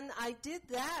 And then I did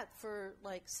that for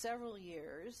like several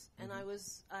years, and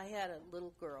I had a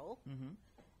little girl,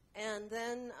 and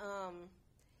then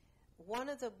one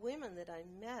of the women that I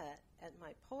met at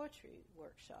my poetry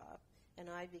workshop, and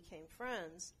I became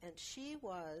friends, and she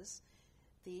was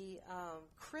the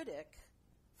critic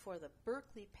for the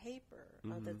Berkeley paper,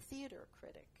 the theater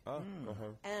critic,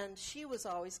 and she was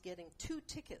always getting 2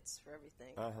 tickets for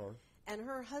everything. And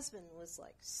her husband was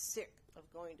like sick of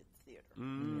going to the theater.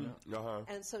 You know?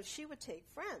 And so she would take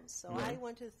friends. So I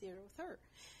went to the theater with her.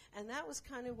 And that was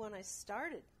kind of when I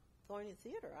started going to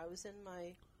theater. I was in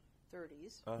my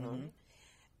 30s.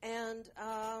 And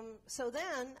so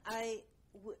then I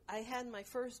had my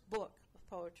first book of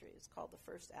poetry. It's called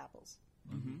The First Apples.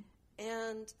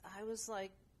 And I was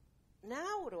like,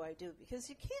 now what do I do? Because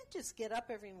you can't just get up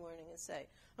every morning and say,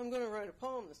 I'm going to write a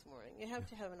poem this morning. You have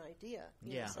to have an idea.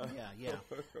 Yeah.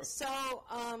 So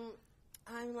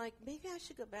I'm like, maybe I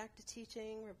should go back to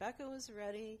teaching. Rebecca was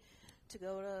ready to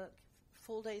go to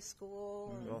full-day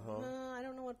school. And, I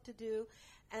don't know what to do.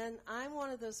 And I'm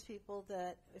one of those people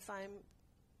that if I'm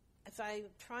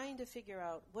trying to figure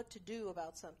out what to do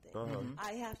about something,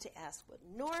 I have to ask what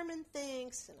Norman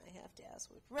thinks, and I have to ask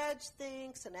what Reg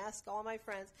thinks, and ask all my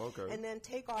friends, and then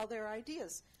take all their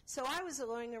ideas. So I was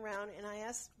going around, and I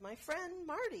asked my friend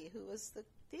Marty, who was the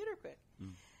theater critic,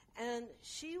 and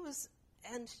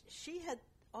she had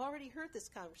already heard this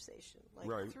conversation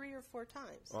like 3 or 4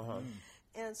 times.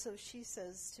 And so she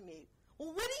says to me,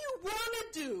 well, what do you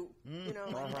want to do? You know,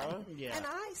 like that. Yeah. And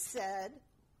I said,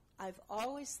 I've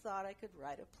always thought I could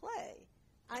write a play.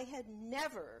 I had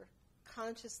never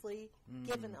consciously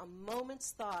given a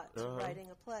moment's thought to writing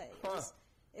a play.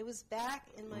 It was back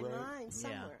in my mind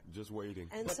somewhere. Just waiting.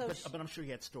 And but I'm sure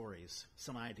you had stories,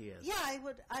 some ideas. Yeah,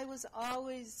 I was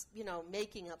always,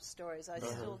 making up stories. I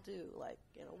still do. Like,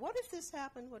 what if this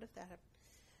happened? What if that happened?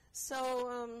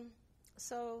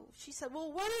 So she said,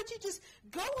 well, why don't you just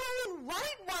go home and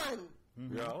write one?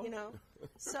 Yeah.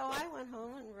 So I went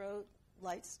home and wrote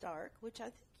Lights Dark, which I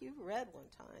think you read one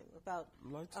time about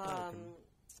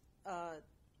a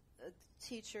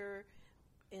teacher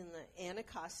in the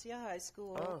Anacostia High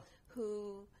School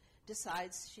who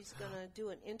decides she's going to do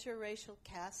an interracial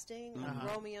casting of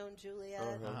Romeo and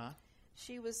Juliet.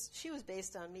 She was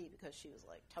based on me because she was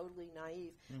like totally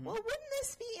naive. Well, wouldn't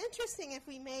this be interesting if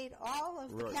we made all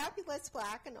of the Capulets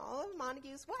black and all of the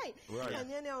Montagues white? Right. And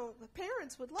the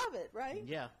parents would love it, right?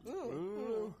 Yeah.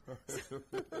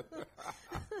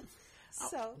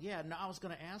 So no, I was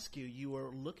going to ask you. You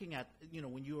were looking at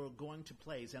when you were going to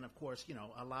plays, and of course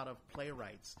a lot of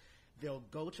playwrights, they'll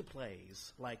go to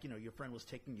plays like your friend was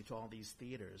taking you to all these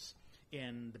theaters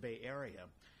in the Bay Area.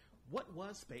 What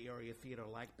was Bay Area theater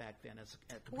like back then?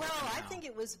 Well, I think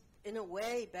it was in a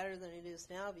way better than it is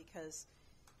now because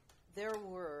there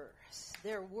were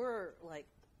like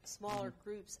smaller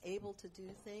groups able to do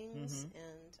things,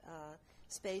 and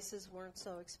spaces weren't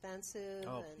so expensive.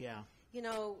 Oh, and, yeah.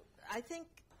 I think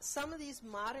some of these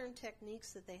modern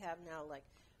techniques that they have now, like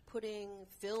putting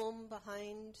film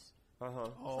behind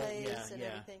plays and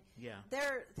everything,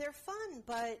 they're fun,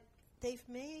 but they've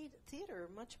made theater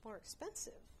much more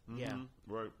expensive. Yeah.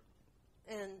 Right.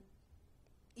 And,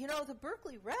 the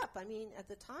Berkeley Rep, at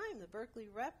the time, the Berkeley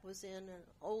Rep was in an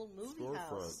old movie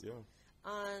house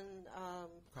on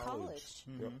College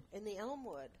in the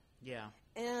Elmwood. Yeah.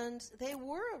 And they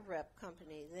were a rep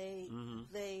company.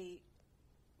 They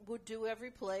would do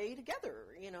every play together,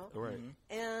 Right.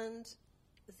 And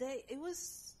it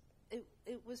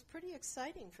was pretty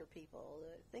exciting for people.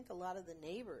 I think a lot of the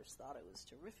neighbors thought it was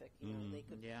terrific. They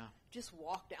could just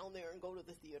walk down there and go to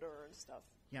the theater and stuff.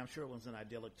 Yeah, I'm sure it was an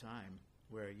idyllic time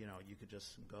where, you could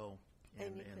just go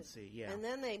and see. Yeah. And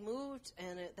then they moved,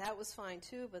 and that was fine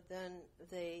too, but then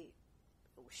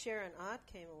Sharon Ott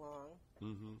came along.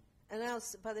 And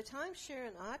by the time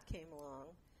Sharon Ott came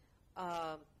along,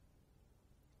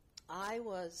 I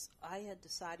had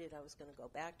decided I was going to go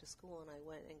back to school, and I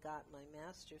went and got my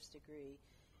master's degree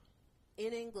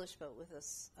in English, but with a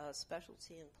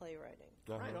specialty in playwriting.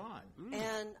 Right on.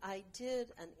 And I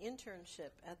did an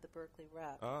internship at the Berkeley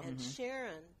Rep, and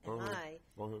Sharon and I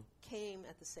came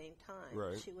at the same time.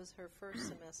 Right. She was her first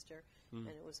semester, and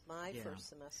it was my first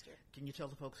semester. Can you tell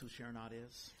the folks who Sharon Ott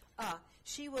is?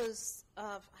 She was,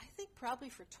 I think, probably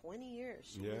for 20 years.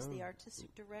 She was the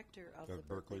artistic director of the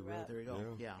Berkeley Rep. There you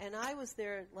go. Yeah. And I was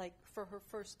there, for her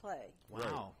first play.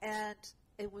 Wow. And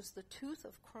it was The Tooth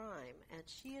of Crime, and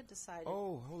she had decided...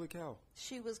 Oh, holy cow.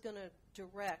 She was going to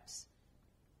direct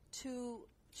 2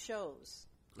 shows.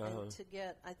 And to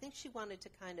get... I think she wanted to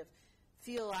kind of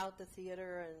feel out the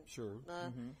theater and... Sure.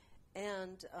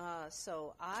 And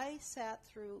so I sat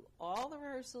through all the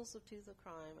rehearsals of Tooth of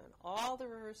Crime and all the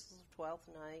rehearsals of Twelfth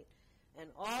Night and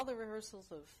all the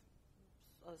rehearsals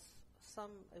of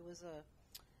some... It was a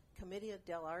Commedia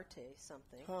dell'arte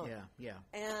something. Yeah.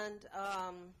 And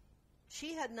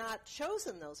she had not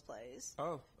chosen those plays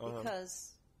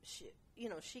because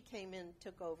she came in,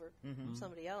 took over from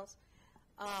somebody else.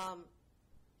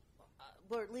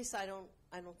 Or at least I don't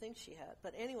think she had.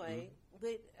 But anyway,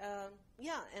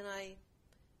 and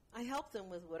I helped them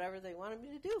with whatever they wanted me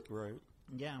to do. Right.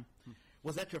 Yeah.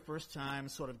 Was that your first time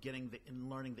sort of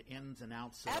learning the ins and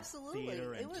outs of Absolutely.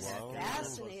 theater? And it was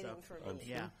fascinating for me.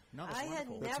 Yeah. No, that's I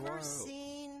wonderful. had never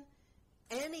seen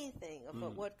anything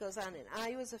of what goes on. And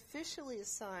I was officially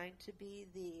assigned to be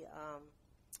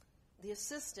the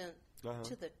assistant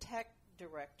to the tech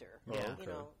director.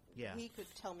 He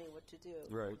could tell me what to do.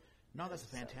 Right. No, that's a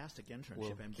fantastic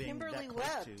internship. And being Kimberly that close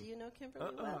Webb. to... Do you know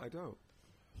Kimberly Webb? I don't.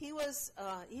 He was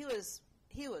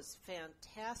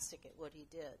fantastic at what he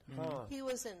did.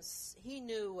 He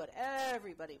knew what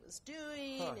everybody was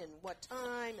doing and what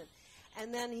time,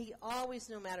 and then he always,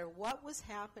 no matter what was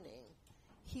happening,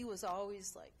 he was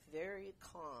always like very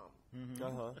calm.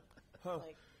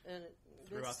 Like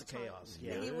throughout the chaos.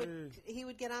 Yeah. He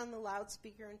would get on the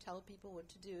loudspeaker and tell people what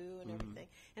to do and everything.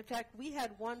 In fact, we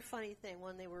had one funny thing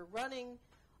when they were running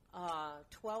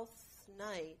 12th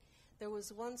Night. There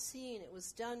was one scene. It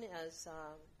was done as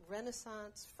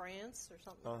Renaissance France or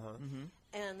something,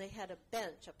 and they had a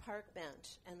bench, a park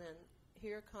bench, and then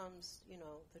here comes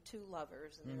the 2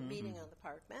 lovers, and they're meeting on the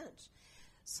park bench.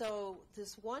 So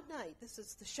this one night,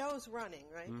 the show's running,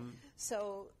 right?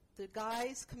 So the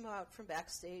guys come out from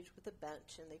backstage with a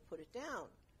bench and they put it down.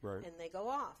 Right. And they go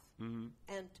off. Mm-hmm.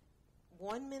 And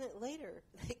 1 minute later,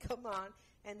 they come on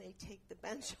and they take the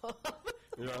bench off.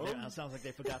 Yeah, it sounds like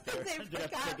they forgot their They to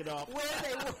forgot take it off. where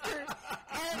they were.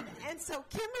 And so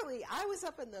Kimberly, I was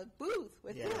up in the booth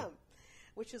with Yeah. him,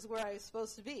 which is where I was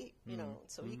supposed to be, you know,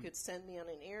 so he could send me on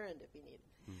an errand if he needed.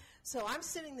 So I'm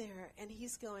sitting there, and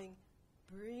he's going,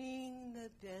 bring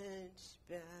the bench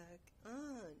back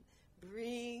on.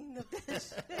 Bring the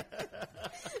bench back.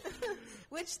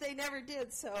 Which they never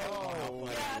did. So,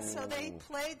 so they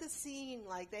played the scene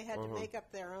like they had to make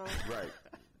up their own. Right.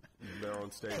 Their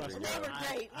own staging. They were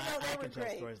great. I They were can tell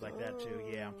great. stories like that, too,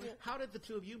 yeah. How did the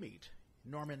two of you meet?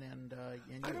 Norman and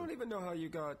you? I don't even know how you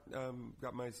got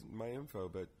my info,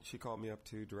 but she called me up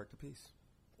to direct a piece.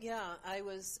 Yeah, I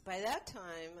was, by that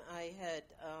time, I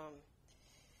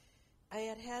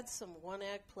had some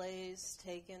one-act plays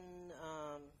taken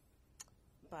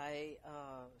by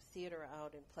theater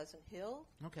out in Pleasant Hill.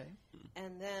 Okay.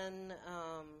 And then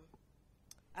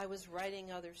I was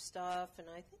writing other stuff, and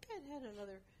I think I'd had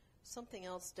something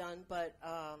else done, but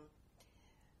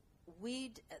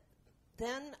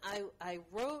then I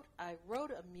wrote a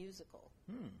musical,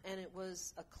 and it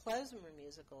was a klezmer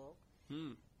musical,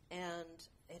 and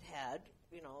it had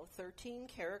 13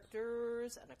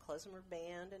 characters and a klezmer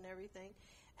band and everything,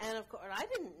 and of course I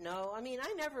didn't know. I mean,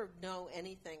 I never know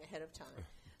anything ahead of time,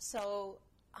 so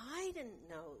I didn't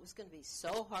know it was going to be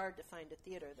so hard to find a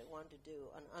theater that wanted to do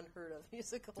an unheard of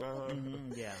musical.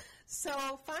 Yeah.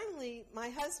 So finally, my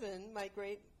husband, my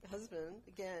great husband,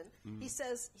 again, he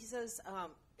says,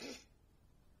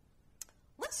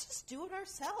 let's just do it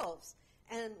ourselves,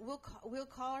 and we'll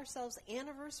call ourselves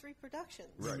Anniversary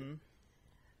Productions. Right.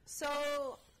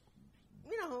 So,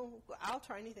 I'll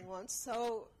try anything once.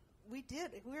 So we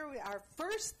did. Our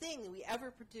first thing that we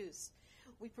ever produced.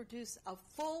 We produced a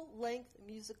full-length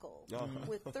musical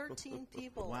with 13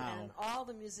 people and all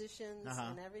the musicians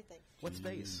and everything. What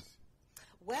space?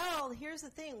 Well, here's the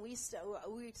thing. We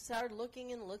started looking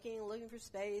for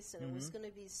space, and it was going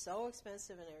to be so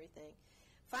expensive and everything.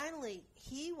 Finally,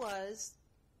 he was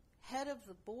head of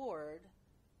the board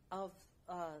of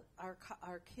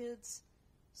our kids'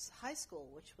 high school,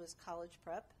 which was college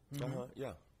prep.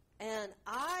 Yeah. And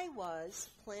I was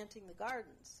planting the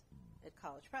gardens at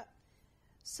college prep.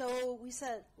 So we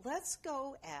said, let's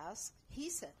go ask the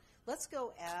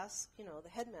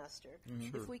headmaster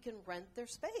if we can rent their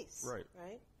space. Right.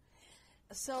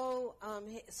 So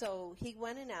so he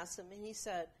went and asked him, and he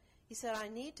said, I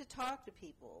need to talk to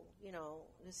people,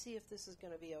 to see if this is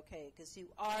going to be okay, because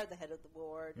you are the head of the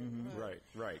board. And,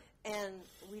 Right. And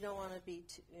we don't want to be,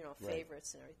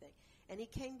 favorites and everything. And he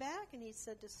came back and he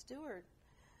said to Stuart,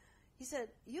 he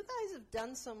said, you guys have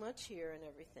done so much here and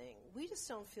everything. We just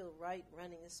don't feel right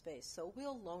renting a space, so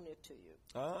we'll loan it to you.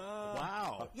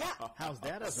 Wow. Yeah. How's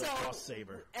that as a cost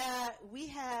saver? We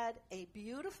had a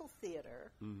beautiful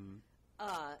theater,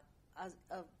 a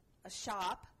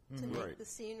shop to make the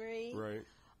scenery,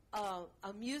 a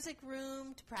music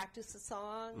room to practice the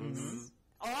songs,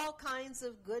 all kinds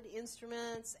of good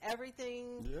instruments,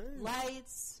 everything,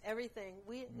 lights, everything.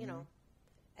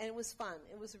 And it was fun.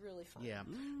 It was really fun. Yeah.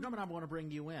 Norman, I want to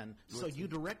bring you in. So you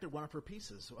directed one of her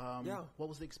pieces. What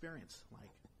was the experience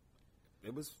like?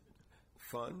 It was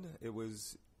fun. It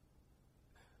was...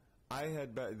 I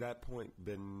had, at that point,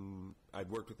 I'd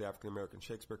worked with the African American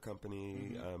Shakespeare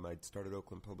Company. I'd started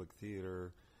Oakland Public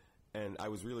Theater. And I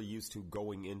was really used to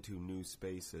going into new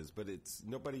spaces. But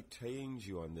nobody trains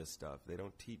you on this stuff. They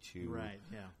don't teach you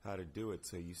how to do it.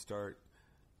 So you start...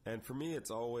 And for me,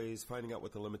 it's always finding out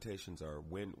what the limitations are.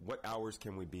 What hours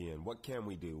can we be in? What can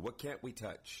we do? What can't we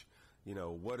touch?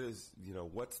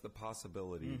 What's the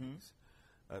possibilities?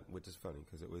 Which is funny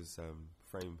because it was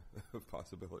frame of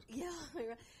possibility. Yeah,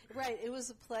 right. It was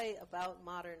a play about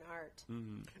modern art.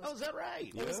 Oh, is that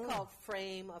right? It was called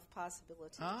Frame of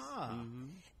Possibilities.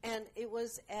 And it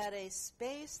was at a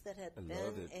space that had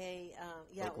been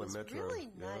it was Metro. really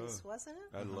nice, wasn't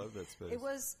it? I love that space. It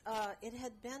was. It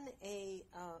had been a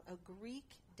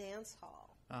Greek dance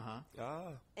hall.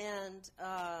 And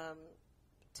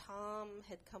Tom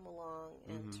had come along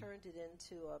and turned it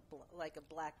into a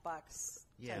black box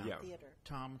type theater.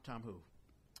 Tom who?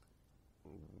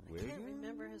 I can't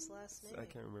remember his last name. I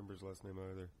can't remember his last name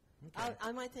either. Okay.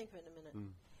 I might think of it in a minute.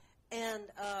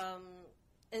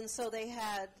 And so they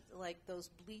had like those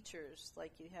bleachers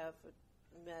like you have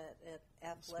at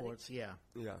athletic sports,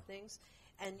 things.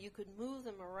 And you could move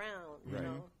them around,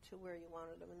 to where you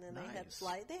wanted them. And then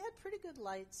they had pretty good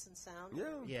lights and sound.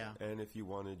 Yeah. And if you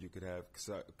wanted, you could have,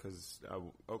 because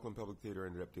Oakland Public Theater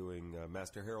ended up doing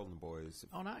Master Harold and the Boys.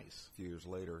 Oh, nice. A few years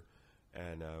later.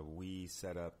 and we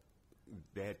set up.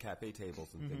 They had cafe tables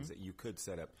and things that you could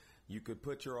set up. You could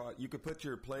put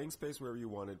your playing space wherever you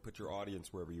wanted, put your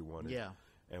audience wherever you wanted. Yeah.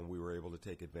 And we were able to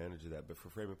take advantage of that. But for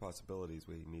Frame of Possibilities,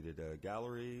 we needed a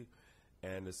gallery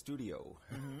and a studio.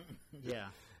 Yeah.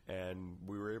 And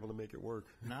we were able to make it work.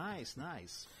 Nice.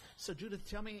 So, Judith,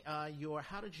 tell me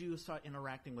how did you start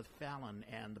interacting with Fallon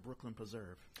and the Brooklyn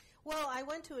Preserve? Well, I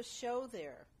went to a show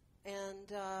there,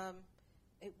 and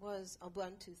it was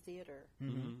Ubuntu Theater.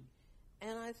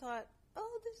 And I thought,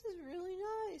 oh, this is really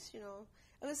nice,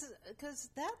 It was because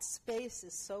that space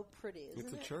is so pretty, isn't it?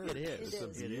 It's a church. It is. It's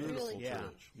a It is. beautiful Really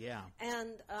church. Yeah.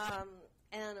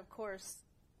 And of course,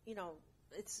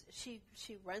 it's she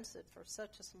rents it for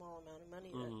such a small amount of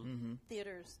money that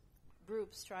theaters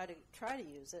groups try to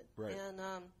use it. Right. And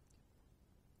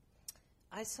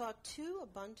I saw 2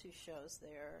 Ubuntu shows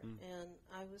there, and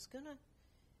I was gonna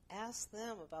ask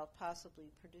them about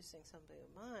possibly producing something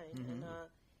of mine, and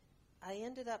I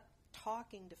ended up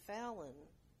talking to Fallon.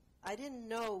 I didn't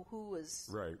know who was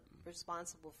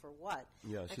responsible for what.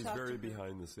 Yeah, I she's talked very to her.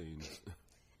 behind the scenes.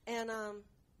 And,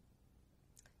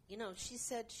 she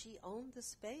said she owned the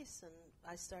space, and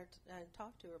I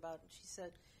talked to her about it, and she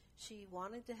said she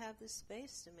wanted to have this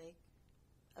space to make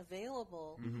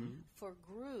available for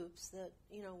groups that,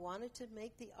 wanted to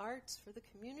make the arts for the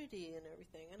community and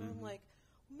everything. And I'm like,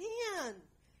 man,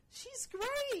 she's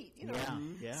great,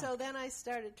 Yeah. So then I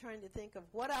started trying to think of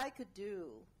what I could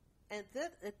do. And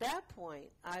at that point,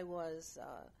 I was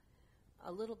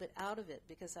a little bit out of it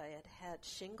because I had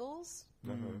shingles,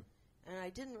 and I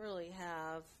didn't really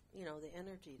have, the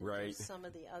energy to do some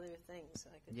of the other things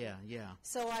I could do. Yeah.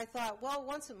 So I thought, well,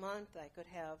 once a month I could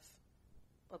have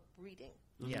a reading.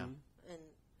 Yeah.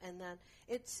 And then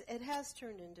it has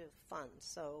turned into fun,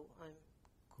 so I'm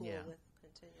cool with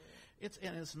continuing.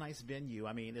 It's a nice venue.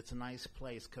 I mean, it's a nice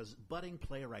place because budding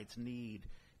playwrights need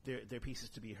their pieces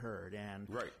to be heard. And,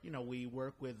 we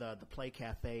work with the Play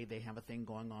Cafe. They have a thing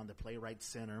going on, the Playwright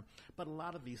Center. But a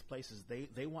lot of these places,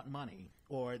 they want money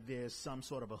or there's some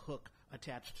sort of a hook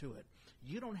attached to it.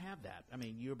 You don't have that. I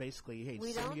mean, you're basically, hey,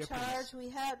 we send don't your charge. piece.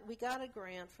 We got a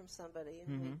grant from somebody,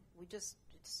 and we just,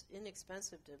 it's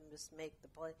inexpensive to just make the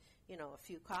play, a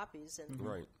few copies. And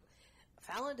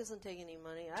Fallon doesn't take any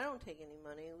money. I don't take any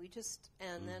money. We just,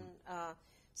 and then,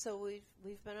 so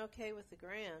we've been okay with the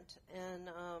grant, and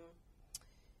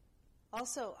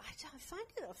also I find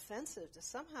it offensive to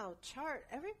somehow charge.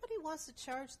 Everybody wants to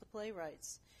charge the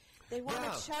playwrights. They want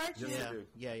to charge you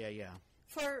Yeah.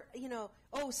 for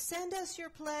send us your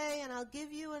play and I'll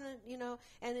give you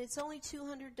and it's only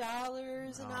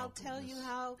 $200 and I'll tell you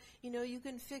how you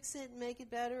can fix it and make it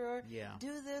better or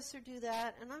do this or do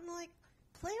that. And I'm like,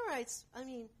 playwrights. I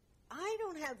mean, I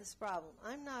don't have this problem.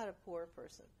 I'm not a poor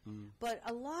person, but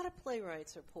a lot of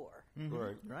playwrights are poor,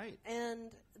 Right.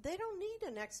 and they don't need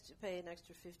pay an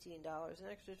extra $15, an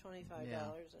extra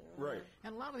 $25, Right.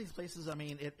 And a lot of these places, I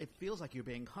mean, it feels like you're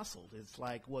being hustled. It's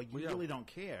like, well, you really don't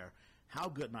care how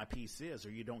good my piece is,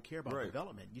 or you don't care about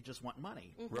development. You just want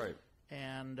money. Right.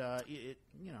 And it's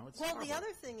Well, horrible. the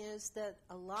other thing is that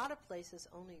a lot of places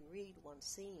only read one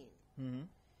scene.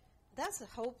 That's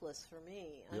hopeless for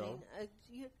me. I mean,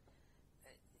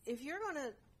 if you're going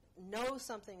to know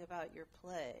something about your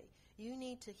play, you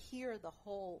need to hear the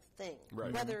whole thing,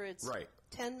 whether it's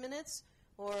 10 minutes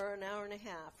or an hour and a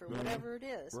half or whatever it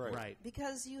is. Right.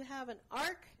 Because you have an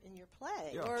arc in your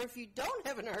play. Yeah. Or if you don't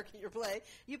have an arc in your play,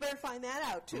 you better find that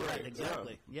out, too. Right,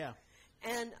 exactly. Yeah.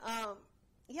 And,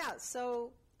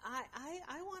 so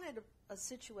I wanted a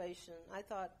situation, I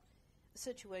thought a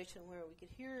situation where we could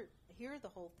hear the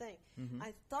whole thing.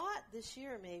 I thought this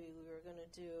year maybe we were going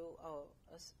to do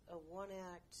a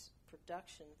one-act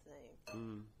production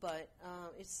thing, but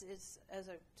it's as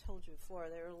I told you before,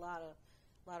 there are a lot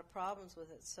of problems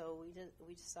with it, so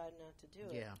we decided not to do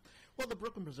it. Yeah. Well, the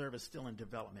Brooklyn Preserve is still in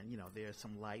development. There's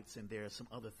some lights and there's some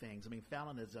other things. I mean,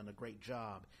 Fallon has done a great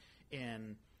job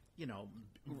in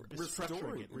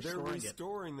restoring it. They're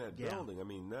restoring that Yeah. building. I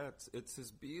mean, it's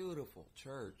this beautiful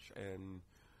church, and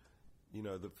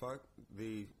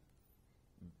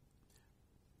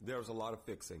there's a lot of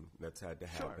fixing that's had to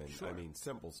happen. Sure. I mean,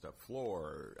 simple stuff: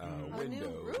 floor, A windows.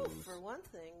 new roof, for one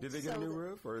thing. Did they get a new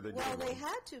roof, or are they? Well, doing they one?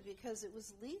 had to because it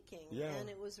was leaking and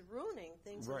it was ruining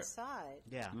things inside.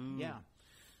 Yeah, yeah.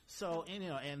 So,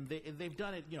 and they've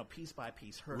done it, piece by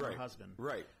piece, her and her husband.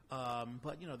 Right.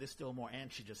 But, there's still more,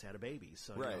 and she just had a baby.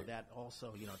 So, that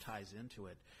also, ties into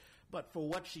it. But for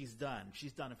what she's done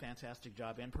a fantastic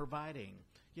job in providing,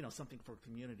 something for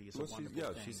community is a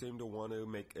wonderful thing. She seemed to want to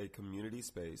make a community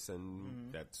space,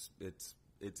 and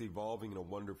it's evolving in a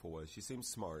wonderful way. She seems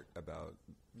smart about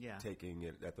taking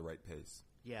it at the right pace.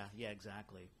 Yeah,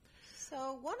 exactly.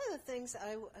 So one of the things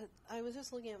I was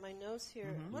just looking at my notes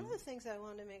here. Mm-hmm. One of the things I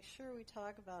wanted to make sure we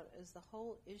talk about is the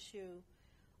whole issue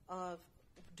of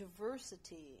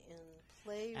diversity in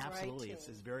playwriting. Absolutely, it's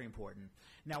very important.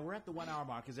 Now we're at the 1 hour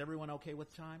mark. Is everyone okay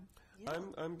with time? Yeah.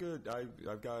 I'm good.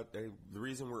 I've got the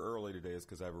reason we're early today is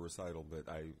because I have a recital, but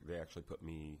they actually put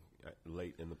me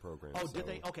late in the program. Oh, did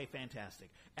they? Okay, fantastic.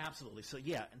 Absolutely. So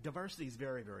yeah, diversity is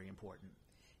very, very important.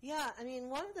 Yeah, I mean,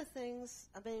 one of the things,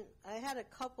 I had a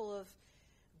couple of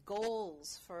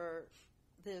goals for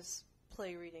this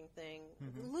play reading thing,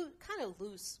 kind of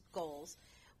loose goals.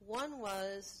 One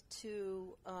was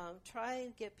to try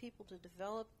and get people to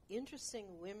develop interesting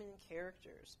women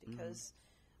characters, because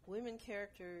women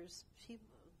characters,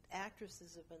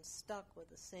 actresses have been stuck with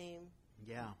the same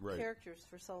characters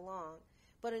for so long.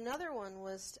 But another one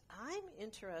was, I'm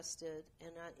interested,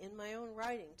 and in my own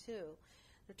writing too,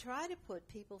 to try to put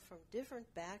people from different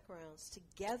backgrounds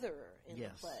together in the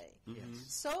play. Yes.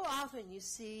 So often you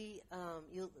see,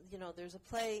 there's a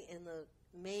play in the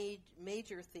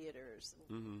major theaters,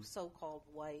 so-called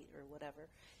white or whatever,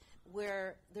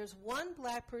 where there's one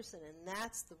black person and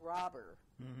that's the robber,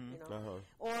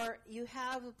 Or you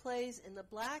have the plays in the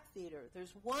black theater.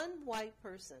 There's one white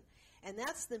person, and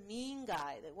that's the mean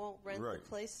guy that won't rent the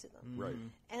place to them. Right.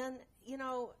 And,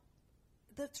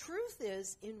 the truth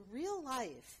is, in real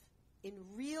life,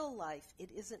 it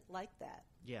isn't like that.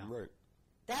 Yeah. Right.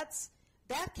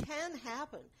 That can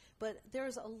happen, but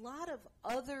there's a lot of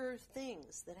other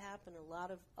things that happen, a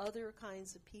lot of other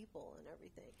kinds of people and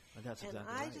everything. That's and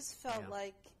exactly I right. just felt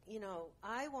like,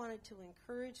 I wanted to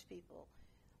encourage people.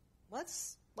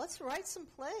 Let's write some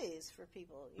plays for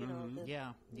people,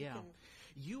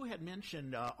 You had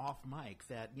mentioned off mic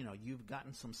that, you've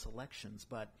gotten some selections,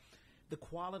 but the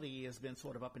quality has been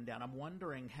sort of up and down. I'm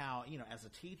wondering how, as a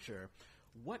teacher,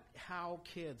 how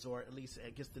kids, or at least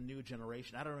I guess the new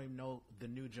generation, I don't even know the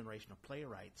new generation of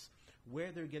playwrights,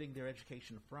 where they're getting their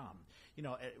education from.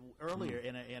 Earlier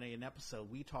in an episode,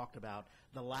 we talked about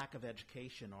the lack of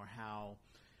education, or how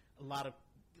a lot of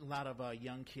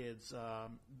young kids,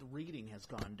 the reading has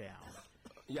gone down.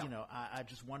 Yeah. I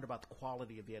just wonder about the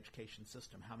quality of the education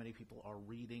system. How many people are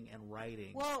reading and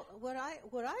writing? Well, what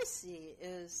I see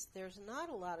is there's not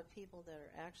a lot of people that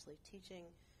are actually teaching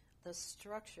the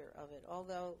structure of it.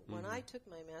 Although when I took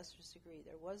my master's degree,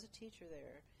 there was a teacher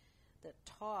there that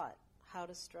taught how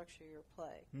to structure your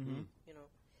play.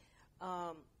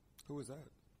 Who was that?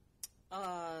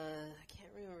 I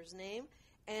can't remember his name.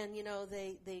 And,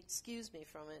 they excused me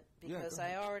from it because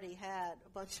I already had a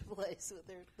bunch of plays that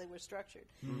they were structured.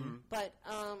 But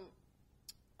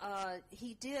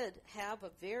he did have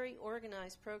a very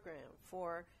organized program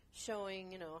for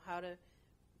showing, how to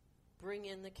bring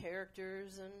in the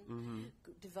characters and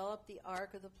develop the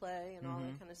arc of the play and all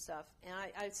that kind of stuff. And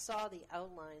I saw the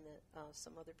outline that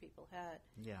some other people had.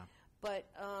 Yeah. But,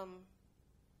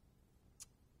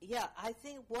 I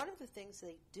think one of the things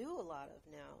they do a lot of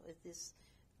now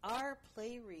are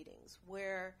play readings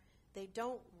where they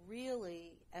don't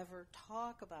really ever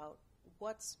talk about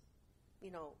what's,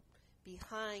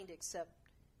 behind, except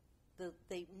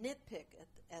they nitpick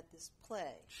at this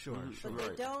play. Sure.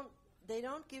 But they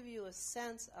don't give you a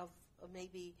sense of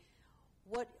maybe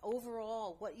what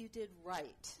you did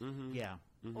right. Yeah.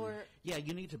 Or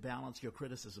you need to balance your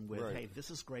criticism with, hey,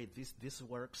 this is great, this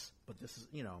works, but this is,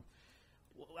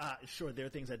 sure, there are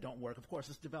things that don't work. Of course,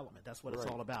 it's development. That's what it's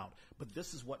all about. But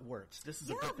this is what works. This is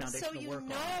a good foundation so to you work on.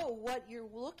 know what you're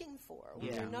looking for.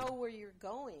 You know where you're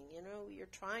going. You're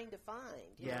trying to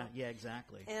find. Yeah,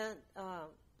 exactly. And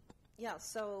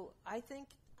so I think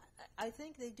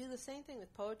they do the same thing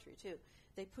with poetry too.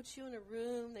 They put you in a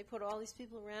room. They put all these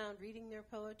people around reading their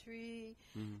poetry,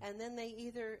 and then they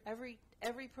either every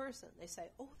person they say,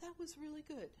 "Oh, that was really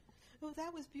good. Oh,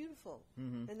 that was beautiful,"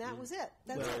 and that was it.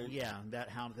 That's it. Yeah,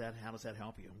 how does that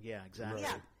help you? Yeah, exactly.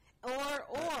 Yeah,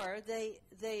 or they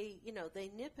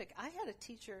nitpick. I had a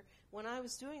teacher when I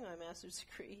was doing my master's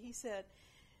degree. He said,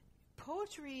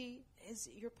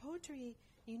 your poetry.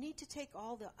 You need to take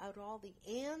out all the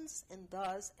ands and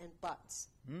thes and buts.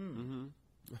 And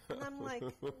I'm like,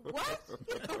 what?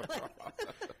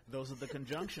 Those are the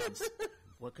conjunctions.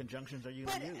 What conjunctions are you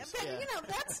going to use? But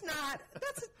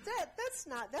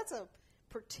that's a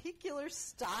particular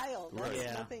style. That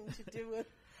has nothing to do with.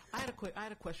 I had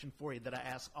a question for you that I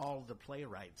ask all the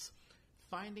playwrights.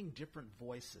 Finding different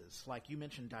voices, like you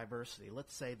mentioned diversity.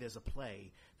 Let's say there's a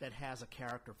play that has a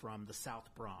character from the South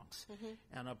Bronx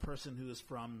and a person who is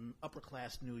from upper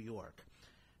class New York.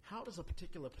 how does a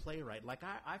particular playwright, like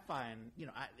I find,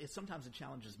 sometimes it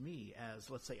challenges me as,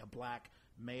 let's say, a black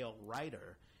male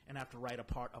writer, and I have to write a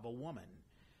part of a woman.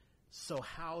 So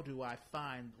how do I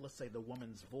find, let's say, the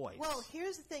woman's voice? Well,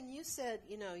 here's the thing. You said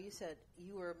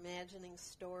you were imagining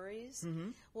stories.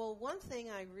 Mm-hmm. Well, one thing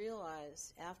I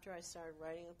realized after I started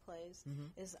writing the plays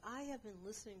is I have been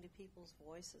listening to people's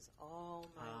voices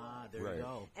all my life. There you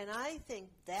go. And I think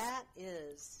that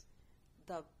is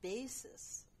the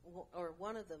basis, or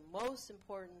one of the most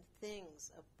important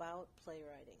things about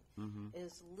playwriting,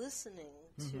 is listening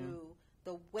to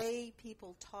the way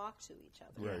people talk to each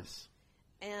other. Yes.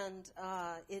 And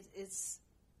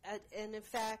and in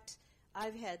fact,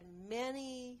 I've had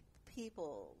many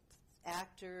people,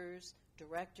 actors,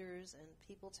 directors, and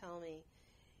people tell me,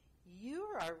 you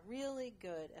are really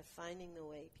good at finding the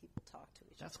way people talk to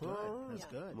each That's other. good. That's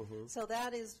good. Mm-hmm. So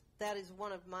that is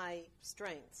one of my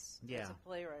strengths as a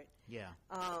playwright. Yeah.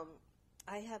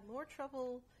 I have more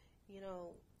trouble,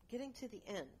 getting to the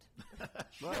end.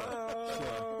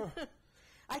 Sure.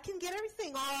 I can get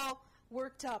everything all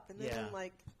worked up, and then I'm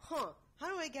like, how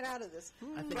do I get out of this?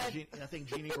 I think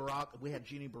Jeannie Baroga. We had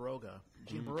Jeannie Baroga.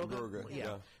 Jeannie Baroga.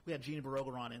 Yeah. We had Jeannie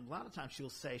Baroga on, and a lot of times she'll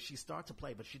say she starts a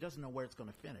play, but she doesn't know where it's going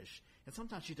to finish, and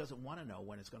sometimes she doesn't want to know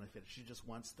when it's going to finish. She just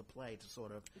wants the play to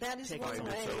sort of that is take one its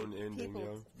way own ending,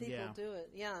 people do it.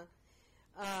 Yeah.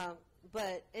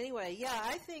 But anyway,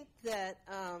 I think that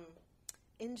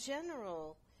in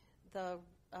general, the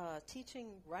teaching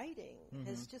writing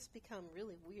has just become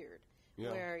really weird.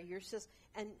 Yeah. Where you're just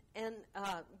and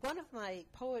one of my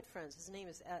poet friends, his name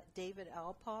is David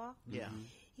Alpaugh. Yeah.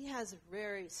 He has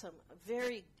some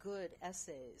very good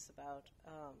essays about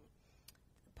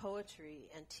poetry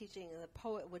and teaching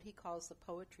what he calls the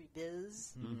poetry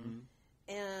biz.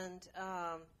 And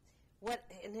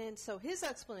so his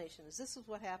explanation is, this is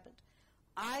what happened.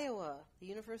 The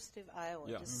University of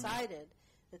Iowa decided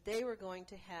that they were going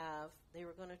to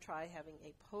try having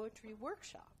a poetry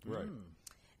workshop. Right.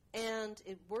 And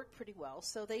it worked pretty well,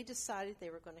 so they decided they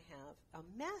were going to have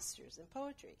a master's in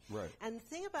poetry. Right. And the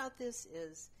thing about this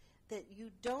is that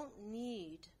you don't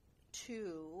need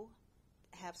to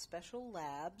have special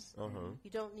labs. You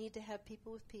don't need to have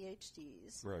people with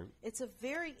PhDs. Right. It's a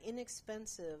very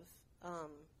inexpensive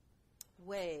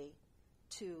way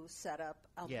to set up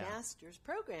a master's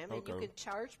program, and you can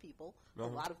charge people a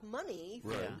lot of money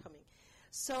for coming.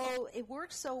 So it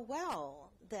works so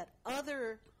well that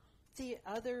other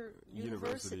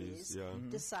universities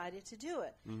decided to do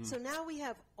it. So now we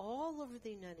have all over the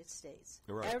United States,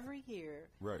 every year,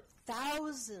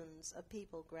 thousands of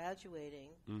people graduating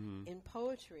in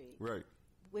poetry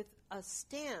with a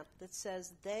stamp that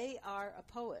says they are a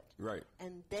poet.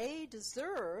 And they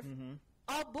deserve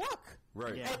a book,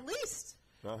 at least.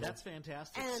 That's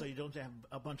fantastic. So you don't have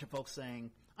a bunch of folks saying,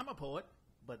 I'm a poet,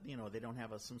 but they don't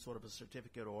have some sort of a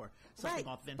certificate or something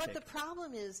authentic. But the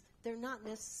problem is they're not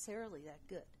necessarily that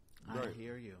good. I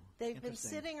hear you. They've been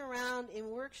sitting around in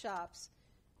workshops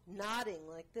nodding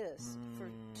like this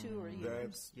for 2 or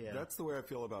years. That's the way I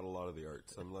feel about a lot of the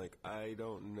arts. I'm like, I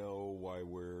don't know why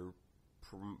we're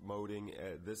promoting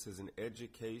this as an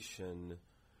education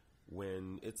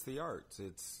when it's the arts.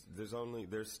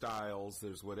 There's styles,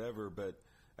 there's whatever, but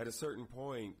at a certain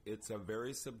point, it's a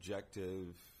very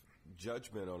subjective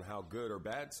judgment on how good or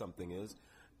bad something is,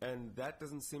 and that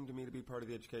doesn't seem to me to be part of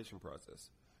the education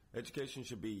process. Education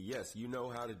should be, yes, you know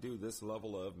how to do this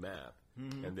level of math,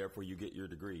 and therefore you get your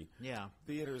degree. Yeah.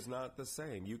 Theater is not the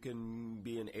same. You can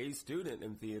be an A student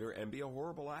in theater and be a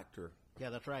horrible actor. Yeah,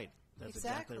 that's right. That's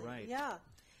exactly right. Yeah.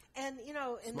 And,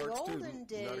 in the olden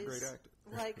days, not a great actor.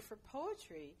 like for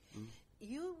poetry,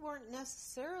 you weren't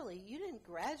necessarily, you didn't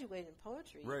graduate in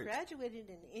poetry. You graduated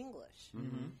in English.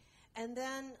 And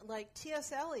then, like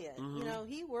T.S. Eliot,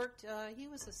 he worked, he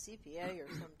was a CPA or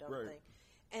some dumb thing.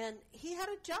 And he had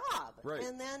a job.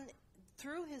 And then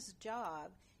through his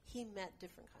job, he met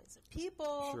different kinds of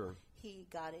people. He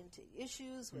got into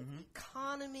issues with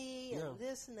economy and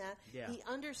this and that. He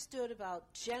understood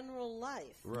about general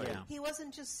life. He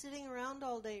wasn't just sitting around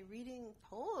all day reading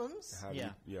poems.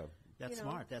 That's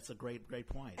smart. That's a great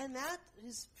point. And that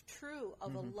is true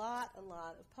of a lot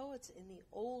of poets in the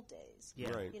old days.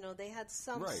 They had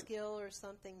some skill or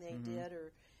something they did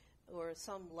or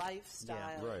some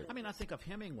lifestyle. I mean, I think of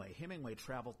Hemingway. Hemingway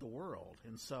traveled the world,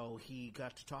 and so he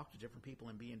got to talk to different people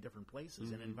and be in different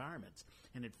places and environments,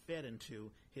 and it fed into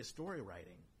his story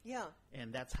writing.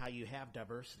 And that's how you have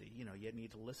diversity. You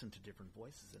need to listen to different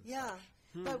voices and such.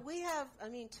 But we have,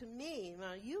 to me,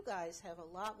 you guys have a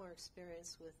lot more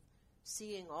experience with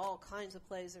seeing all kinds of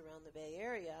plays around the Bay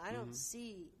Area. I don't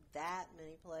see that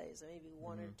many plays, maybe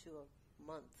one or two a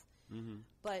month.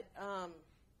 But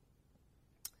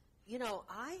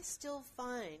I still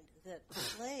find that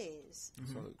plays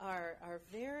are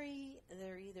they're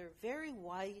either very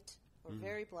white or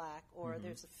very black, or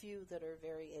there's a few that are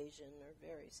very Asian or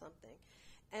very something.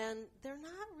 And they're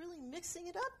not really mixing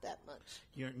it up that much.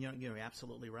 You're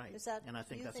absolutely right. Is that, and I think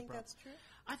do you that's think that's true?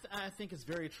 I think it's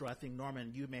very true. I think,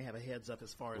 Norman, you may have a heads up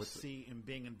as far as and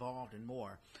being involved in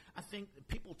more. I think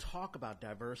people talk about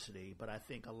diversity, but I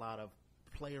think a lot of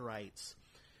playwrights,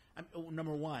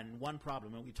 number one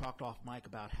problem, and we talked off mic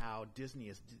about how Disney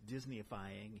is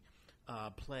Disneyifying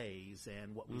plays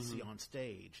and what we see on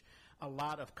stage. A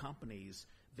lot of companies,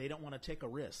 they don't want to take a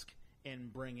risk in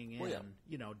bringing in,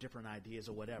 different ideas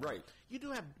or whatever. Right. You do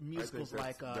have musicals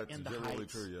like In the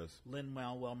Heights, true, yes.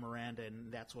 Lin-Manuel Miranda,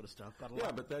 and that sort of stuff.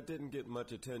 But that didn't get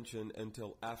much attention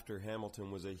until after Hamilton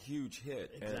was a huge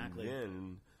hit. Exactly.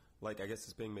 And then, I guess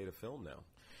it's being made a film now.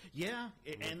 Yeah,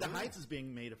 and The Heights is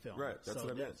being made a film. Right, that's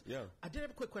what I meant, yeah. I did have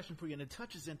a quick question for you, and it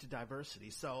touches into diversity.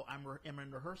 So I'm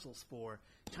in rehearsals for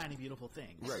Tiny Beautiful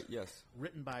Things. Right, yes.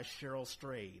 Written by Cheryl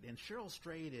Strayed. And Cheryl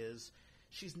Strayed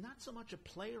she's not so much a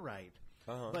playwright,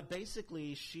 but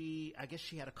basically I guess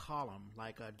she had a column,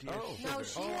 like a Dear Sugar. No,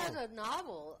 she had a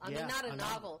novel. I mean, not a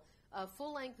novel. A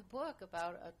full-length book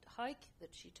about a hike that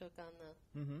she took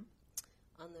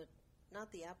on the not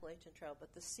the Appalachian Trail,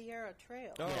 but the Sierra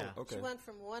Trail. Oh, okay. She went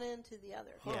from one end to the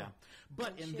other. Yeah.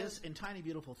 But in Tiny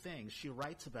Beautiful Things, she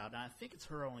writes about, and I think it's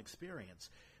her own experience,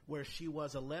 where she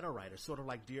was a letter writer, sort of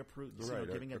like Dear Prudence,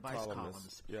 giving advice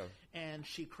columns. Yeah. And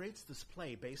she creates this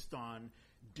play based on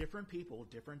different people,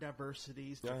 different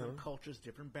diversities, different cultures,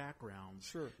 different backgrounds.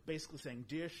 Sure. Basically saying,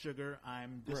 Dear Sugar,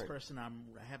 I'm this person, I'm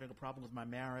having a problem with my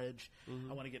marriage,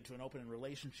 I want to get into an open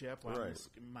relationship, or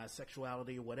my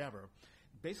sexuality, or whatever.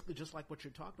 Basically just like what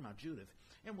you're talking about, Judith.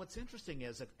 And what's interesting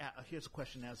is, here's a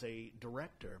question as a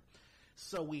director.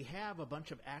 So we have a bunch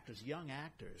of actors, young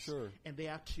actors, and they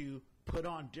have to put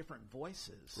on different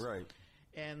voices. Right.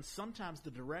 And sometimes the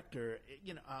director,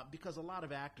 because a lot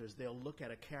of actors, they'll look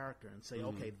at a character and say,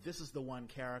 okay, this is the one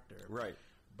character. Right.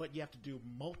 But you have to do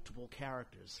multiple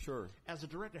characters. Sure. As a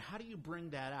director, how do you bring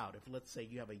that out if, let's say,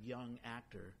 you have a young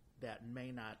actor that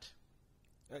may not...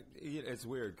 It's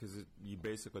weird because you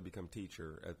basically become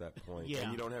teacher at that point. Yeah.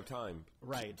 And you don't have time.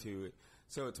 Right.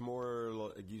 So it's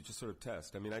more, you just sort of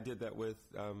test. I mean, I did that with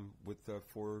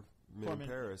 4 Men in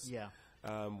Paris. Yeah.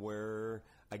 Where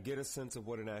I get a sense of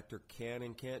what an actor can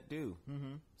and can't do.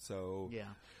 So yeah.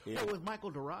 With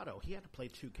Michael Dorado, he had to play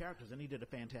 2 characters, and he did a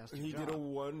fantastic job. He did a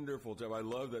wonderful job. I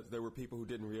love that there were people who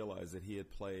didn't realize that he had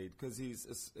played, because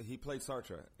he played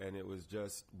Sartre, and it was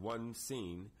just one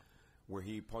scene where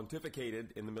he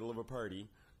pontificated in the middle of a party,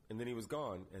 and then he was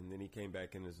gone, and then he came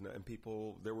back and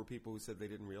there were people who said they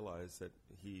didn't realize that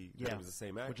he was the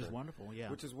same actor, which is wonderful. Yeah,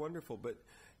 which is wonderful. But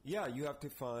yeah, you have to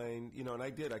find, and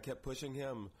I kept pushing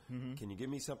him. Can you give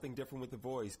me something different with the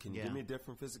voice? Can you give me a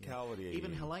different physicality? Yeah.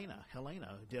 Even Helena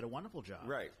did a wonderful job,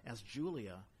 right, as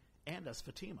Julia and as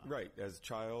Fatima, right, as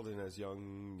child and as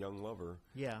young lover.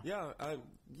 Yeah.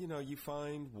 You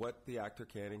find what the actor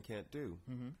can and can't do.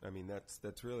 I mean,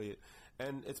 that's really it.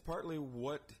 And it's partly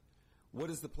what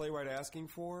is the playwright asking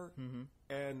for,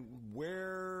 and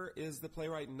where is the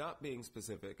playwright not being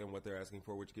specific in what they're asking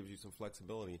for, which gives you some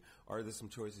flexibility. Are there some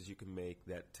choices you can make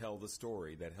that tell the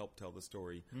story, that help tell the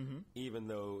story, even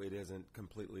though it isn't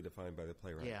completely defined by the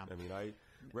playwright? Yeah. I mean, I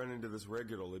run into this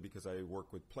regularly because I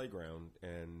work with Playground,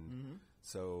 and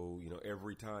so,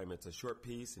 every time it's a short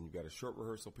piece and you've got a short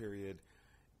rehearsal period,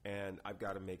 and I've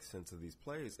got to make sense of these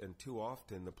plays, and too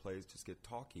often the plays just get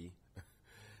talky.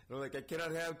 I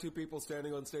cannot have 2 people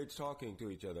standing on stage talking to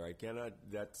each other. I cannot.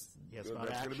 That's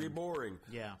going to be boring.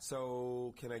 Yeah.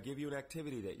 So, can I give you an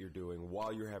activity that you're doing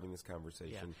while you're having this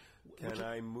conversation? Yeah. Can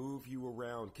I move you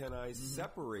around? Can I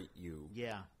separate you?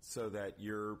 Yeah. So that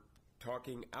you're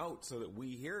talking out, so that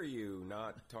we hear you,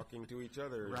 not talking to each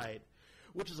other. Right.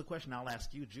 Which is a question I'll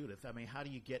ask you, Judith. I mean, how do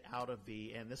you get out of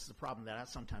and this is a problem that I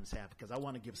sometimes have, because I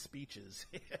want to give speeches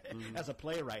as a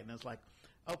playwright, and it's like,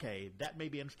 okay, that may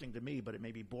be interesting to me, but it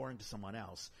may be boring to someone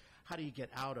else. How do you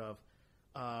get out of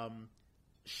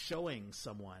showing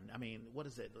someone? I mean, what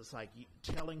is it? It's like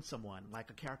telling someone,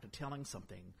 like a character telling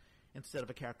something, instead of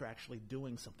a character actually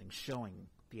doing something, showing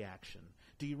the action.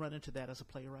 Do you run into that as a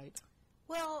playwright?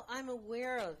 Well, I'm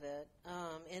aware of it,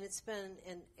 and it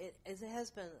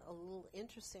has been a little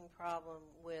interesting problem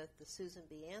with the Susan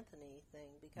B. Anthony thing,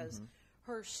 because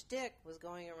her shtick was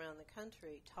going around the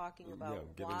country talking about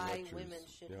why lectures. Women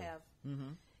should have,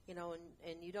 and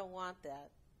you don't want that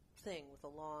thing with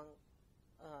a long.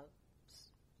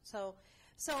 So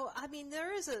I mean,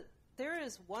 there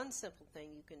is one simple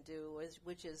thing you can do,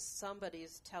 which is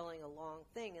somebody's telling a long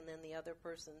thing, and then the other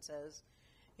person says,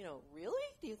 really?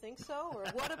 Do you think so? Or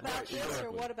what about this?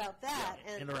 Or what about that?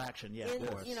 Yeah. And interaction, of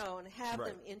course. And have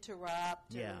them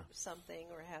interrupt Yeah. or something,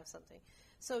 or have something.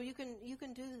 So you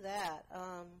can do that.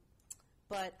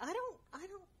 But I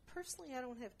don't personally. I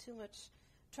don't have too much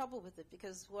trouble with it,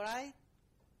 because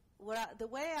the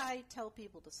way I tell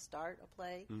people to start a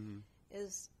play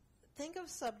is think of a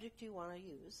subject you want to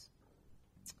use,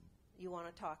 you want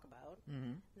to talk about,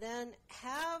 then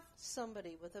have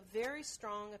somebody with a very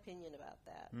strong opinion about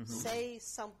that say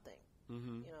something.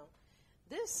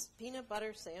 This peanut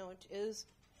butter sandwich is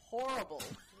horrible.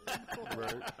 Whatever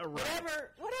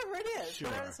it is. Sure.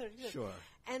 Whatever sort of it is. Sure.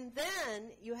 And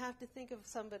then you have to think of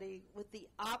somebody with the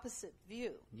opposite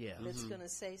view that's going to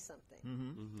say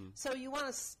something. So you want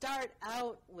to start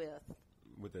out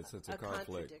with a sense a of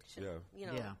conflict. contradiction.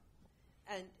 Yeah.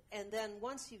 And then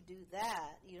once you do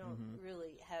that, you don't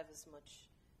really have as much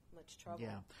trouble.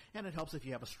 Yeah, and it helps if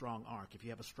you have a strong arc, if you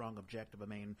have a strong objective. I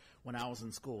mean, when I was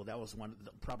in school, that was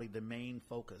probably the main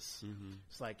focus.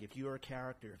 It's like, if you're a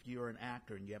character, if you're an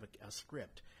actor, and you have a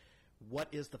script, what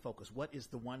is the focus? What is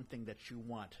the one thing that you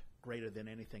want greater than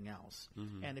anything else?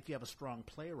 And if you have a strong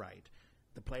playwright,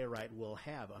 the playwright will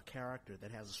have a character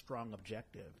that has a strong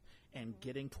objective, and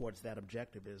getting towards that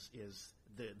objective is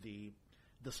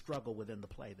the struggle within the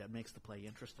play that makes the play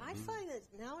interesting. I find that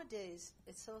nowadays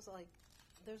it sounds like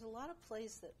there's a lot of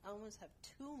plays that almost have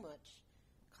too much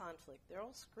conflict. They're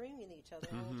all screaming at each other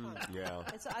all the time. Yeah.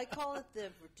 I call it the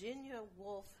Virginia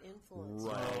Woolf influence.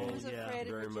 Right. Who's afraid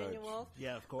of Virginia Woolf?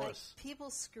 Yeah, of course. Like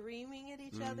people screaming at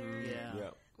each other.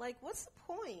 Yeah. Like, what's the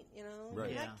point?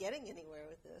 Right. You're not getting anywhere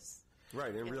with this.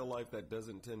 Right. In real life, that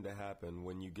doesn't tend to happen.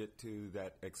 When you get to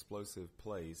that explosive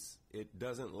place, it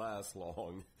doesn't last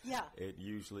long. Yeah. It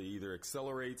usually either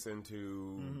accelerates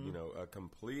into, a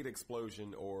complete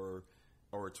explosion, or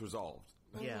it's resolved.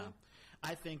 Yeah.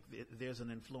 I think there's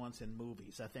an influence in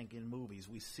movies. I think in movies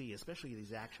we see, especially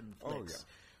these action flicks,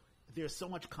 there's so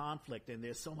much conflict, and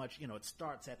there's so much, it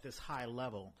starts at this high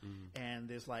level, and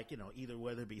there's either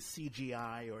whether it be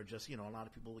CGI or just, a lot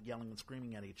of people yelling and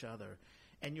screaming at each other.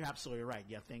 And you're absolutely right.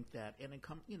 Yeah, I think that, and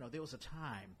there was a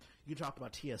time, you talked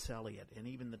about T.S. Eliot, and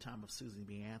even the time of Susan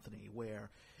B. Anthony, where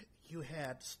you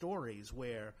had stories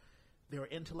where there are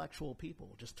intellectual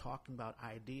people just talking about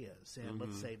ideas, and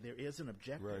let's say there is an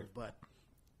objective, but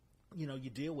you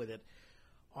deal with it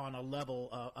on a level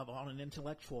on an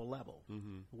intellectual level,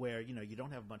 where you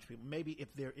don't have a bunch of people. Maybe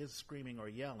if there is screaming or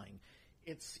yelling,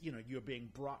 it's you're being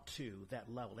brought to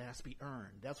that level. It has to be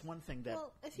earned. That's one thing that.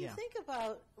 Well, if you think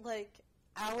about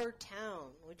Our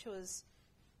Town, which was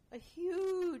a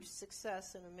huge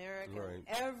success in America. Right.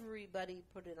 Everybody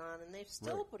put it on, and they're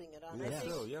still putting it on. Yeah, I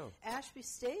think still, Ashby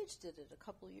Stage did it a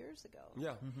couple years ago.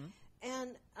 Yeah.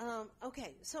 And,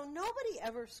 okay, so nobody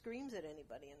ever screams at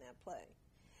anybody in that play.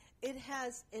 It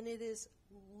is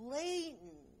laden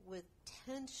with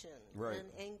tension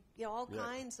and all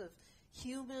kinds of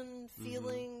human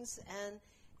feelings, and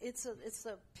it's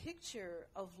a picture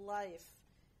of life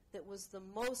that was the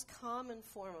most common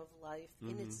form of life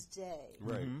in its day.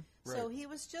 Right. So he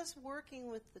was just working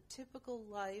with the typical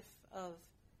life of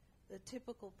the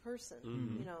typical person,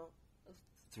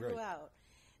 throughout.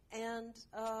 And,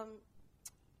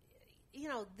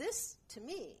 this, to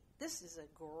me, this is a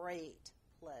great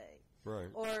play. Right.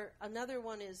 Or another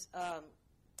one is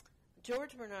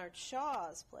George Bernard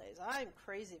Shaw's plays. I'm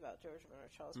crazy about George Bernard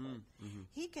Shaw's plays.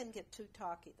 He can get too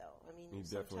talky, though. I mean,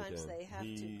 sometimes they have to.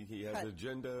 He has an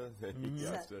agenda. He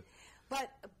has to.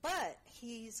 But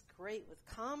he's great with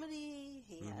comedy.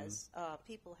 He has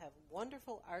people have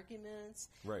wonderful arguments.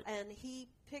 Right. And he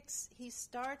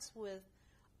starts with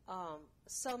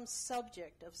some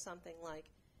subject of something like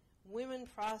women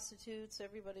prostitutes.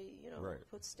 Everybody,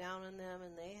 puts down on them,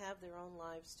 and they have their own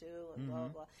lives too, and blah, blah,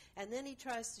 blah. And then he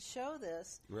tries to show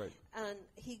this, and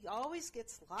he always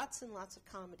gets lots and lots of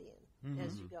comedy in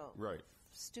as you go. Right.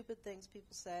 Stupid things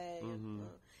people say. And,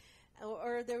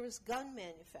 or there was gun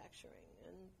manufacturing,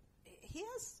 and he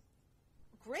has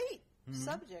great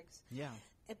subjects. Yeah.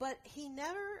 But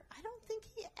I don't think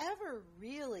he ever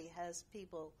really has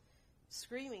people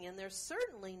screaming, and they're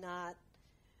certainly not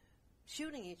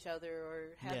shooting each other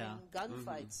or having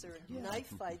gunfights or knife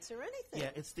fights or anything.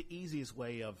 Yeah, it's the easiest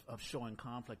way of showing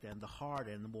conflict, and the hard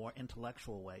and the more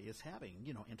intellectual way is having,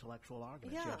 intellectual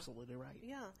arguments. Yeah. You're absolutely right.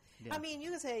 Yeah. Yeah. I mean, you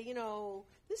can say,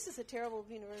 this is a terrible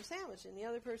peanut butter sandwich, and the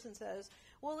other person says,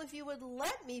 well, if you would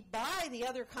let me buy the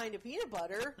other kind of peanut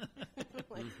butter,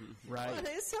 right. Well,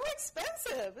 it's so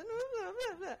expensive.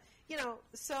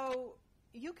 So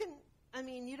you can,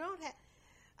 you don't have,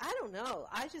 I don't know.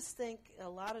 I just think a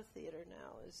lot of theater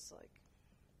now is like,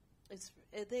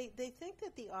 they think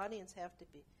that the audience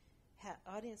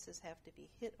audiences have to be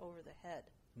hit over the head.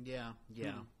 Yeah.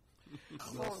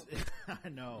 Well, I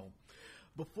know.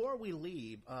 Before we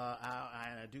leave,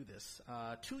 I do this.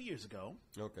 2 years ago,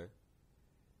 Okay.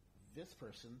 this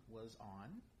person was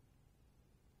on.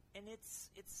 And it's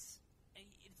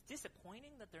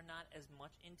disappointing that they're not as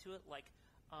much into it. Like,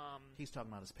 He's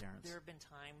talking about his parents. there have been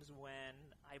times when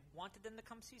I wanted them to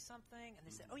come see something, and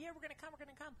they said, "Oh yeah, we're gonna come."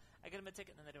 I get them a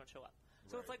ticket, and then they don't show up.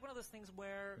 So it's Right. like one of those things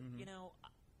where you know,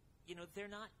 they're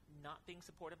not being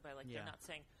supported by Yeah. they're not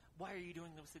saying, "Why are you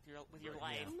doing this with your Right,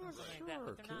 life?" yeah. or I'm not something like that.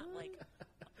 But they're not sure, like.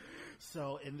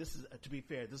 So, and this is, to be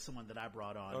fair, this is someone that I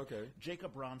brought on. Okay.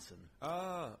 Jacob Bronson.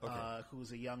 Okay.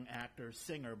 Who's a young actor,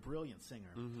 singer, brilliant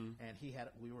singer, and had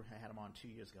him on 2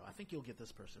 years ago. I think you'll get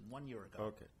this person 1 year ago.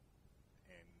 Okay.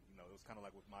 And it was kind of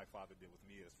like what my father did with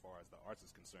me as far as the arts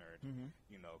is concerned. Mm-hmm.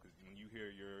 Because when you hear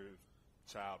your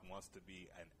child wants to be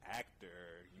an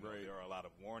actor, Right. there are a lot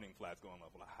of warning flags going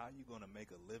off. Like, how are you going to make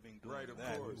a living doing Right, of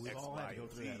that? course. We've X, all Y, had to go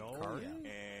and through Z. that. Oh, Cardi?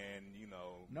 yeah. And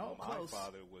No, my close.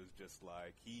 father was just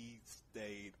like, he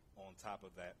stayed on top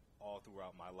of that all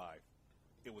throughout my life.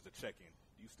 It was a check-in.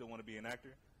 Do you still want to be an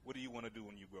actor? What do you want to do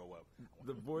when you grow up?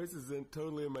 The voice is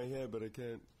totally in my head, but I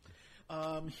can't.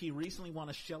 He recently won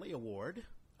a Shelley Award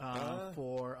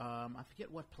for, I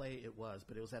forget what play it was,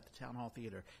 but it was at the Town Hall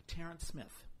Theater. Terrence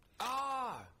Smith.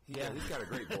 Yeah, he's got a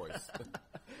great voice.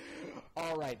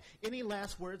 All right. Any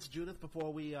last words, Judith,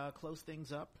 before we close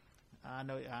things up? I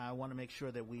know I want to make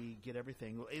sure that we get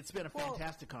everything. It's been a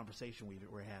fantastic conversation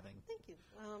we're having. Thank you.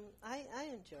 I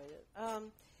enjoyed it.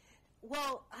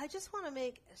 Well, I just want to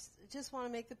make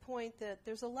the point that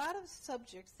there's a lot of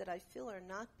subjects that I feel are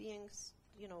not being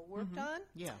worked on.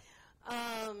 Yeah.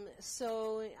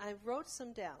 So I wrote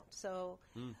some down. So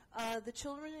The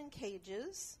Children in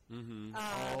Cages.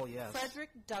 Oh, yes. Frederick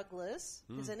Douglass.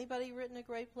 Has anybody written a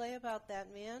great play about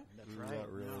that man? That's right.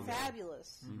 Not really. No.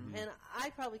 Fabulous. And I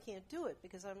probably can't do it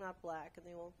because I'm not black and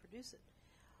they won't produce it.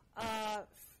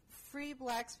 Free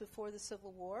Blacks Before the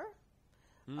Civil War.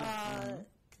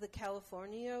 The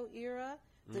California era.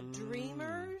 The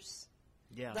Dreamers.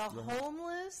 Yeah. The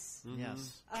homeless.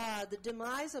 Yes. The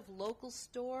demise of local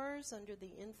stores under the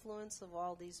influence of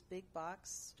all these big box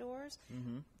stores.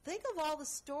 Think of all the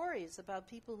stories about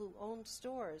people who owned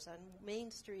stores on main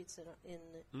streets in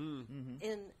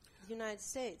the United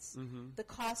States. The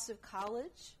cost of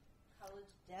college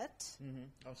debt,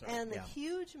 Oh, sorry. and the Yeah.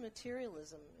 huge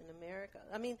materialism in America.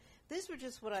 I mean, these were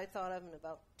just what I thought of in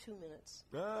about 2 minutes.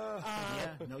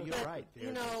 Yeah, no, you're But, right.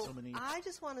 you There's know, so many. I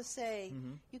just want to say,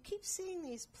 you keep seeing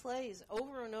these plays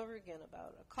over and over again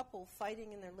about a couple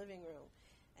fighting in their living room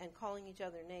and calling each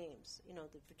other names,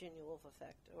 the Virginia Woolf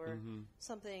effect or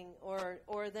something,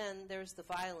 or then there's the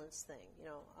violence thing,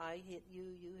 I hit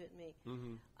you, you hit me.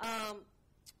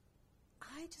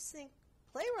 I just think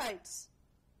playwrights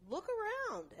look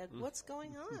around at what's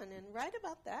going on and write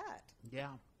about that. Yeah.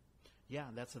 Yeah,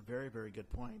 that's a very, very good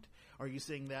point. Are you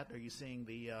seeing that? Are you seeing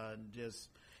the just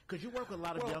because you work with a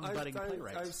lot of young budding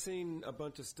playwrights? I've seen a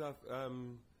bunch of stuff.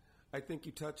 I think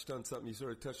you touched on something. You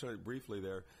sort of touched on it briefly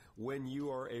there. When you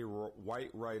are a white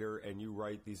writer and you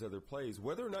write these other plays,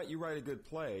 whether or not you write a good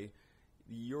play,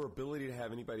 your ability to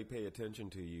have anybody pay attention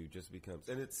to you just becomes,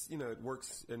 and it's it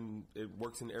works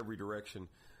in every direction.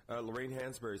 Lorraine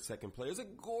Hansberry's second play is a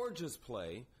gorgeous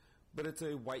play, but it's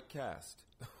a white cast.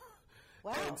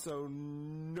 Wow. And so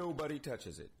nobody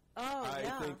touches it. Oh, I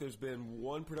yeah. think there's been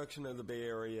one production of the Bay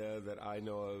Area that I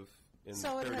know of in 30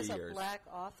 So it has years. a black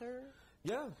author?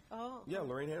 Yeah. Oh. Yeah,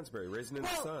 Lorraine Hansberry, Raisin in the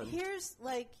Well, Sun. here's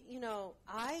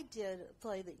I did a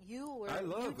play that you were. I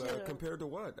love you did Compared to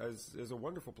What is a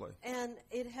wonderful play. and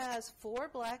it has 4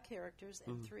 black characters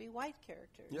and 3 white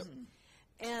characters. Yep.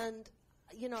 And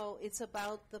it's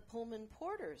about the Pullman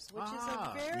Porters, which is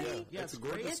Ah, a very yeah, it's a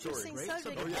great gorgeous story. interesting Great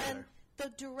subject. subject matter. And the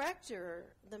director,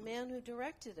 the man who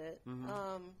directed it,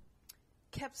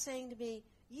 kept saying to me,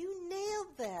 "You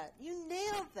nailed that. You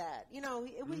nailed that."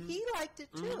 He liked it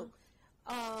too.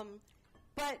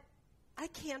 But I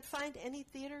can't find any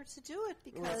theater to do it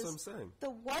Well, that's because what I'm saying. the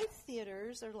white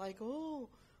theaters are like,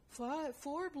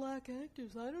 4 black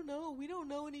actors. I don't know. We don't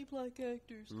know any black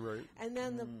actors. Right. And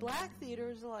then the black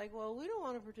theaters are like, well, we don't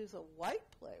want to produce a white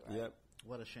playwright. Yep.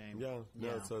 What a shame. Yeah,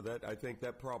 no, so I think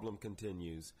that problem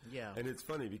continues. Yeah. And it's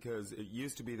funny because it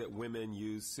used to be that women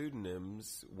used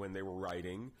pseudonyms when they were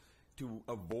writing to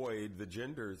avoid the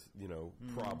gender,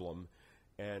 problem.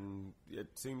 And it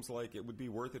seems like it would be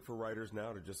worth it for writers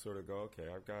now to just sort of go, okay,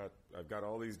 I've got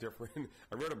all these different.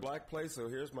 I wrote a black play, so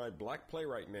here's my black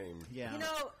playwright name. Yeah.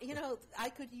 You know, I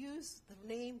could use the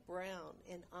name Brown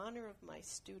in honor of my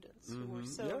students who were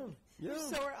so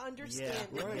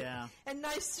understanding and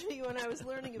nice to me when I was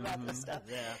learning about this stuff.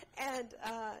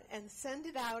 And send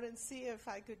it out and see if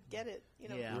I could get it. You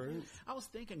know, I was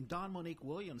thinking Dawn Monique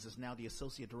Williams is now the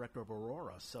associate director of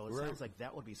Aurora, so it sounds like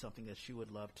that would be something that she would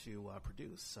love to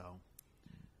produce. So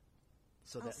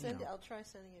I'll try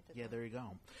sending it to them. there you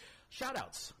go.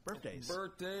 Shout-outs,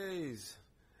 birthdays.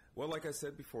 Well, like I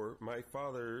said before, my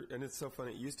father, and it's so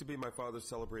funny, it used to be my father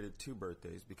celebrated 2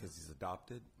 birthdays because he's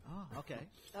adopted. Oh, okay.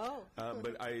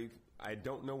 But I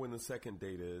don't know when the second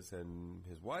date is, and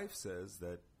his wife says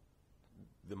that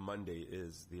the Monday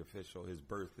is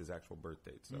his actual birth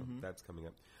date, so that's coming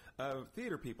up.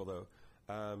 Theater people, though,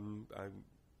 I'm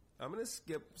going to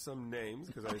skip some names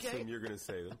because I assume you're going to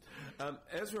say them.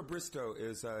 Ezra Bristow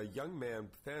is a young man,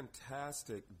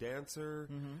 fantastic dancer,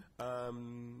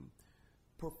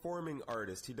 performing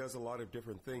artist. He does a lot of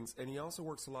different things, and he also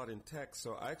works a lot in tech.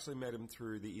 So I actually met him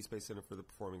through the East Bay Center for the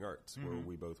Performing Arts, where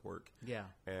we both work. Yeah.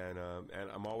 And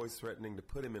I'm always threatening to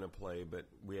put him in a play, but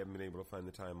we haven't been able to find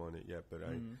the time on it yet. But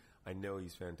I know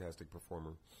he's a fantastic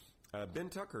performer. Ben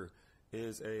Tucker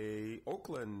is a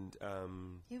Oakland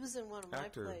he was in one of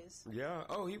actor. my plays. Yeah.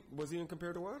 Oh, was he in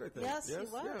Compared to What, I think? Yes, he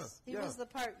was. He was the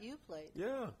part you played.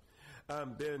 Yeah.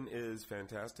 Ben is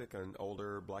fantastic, an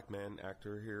older black man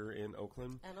actor here in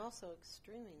Oakland. And also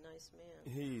extremely nice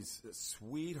man. He's a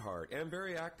sweetheart and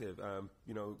very active,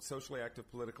 socially active,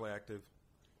 politically active.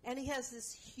 And he has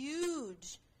this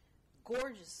huge,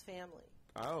 gorgeous family.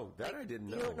 Oh, that I didn't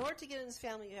know. In order to get in his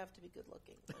family, you have to be good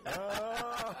looking.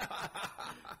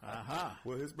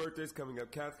 Well, his birthday's coming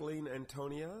up. Kathleen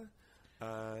Antonia.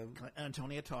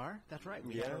 Antonia Tarr. That's right.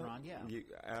 We had her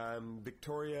on,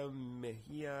 Victoria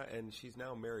Mejia, and she's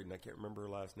now married, and I can't remember her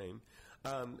last name.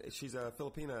 She's a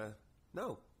Filipina.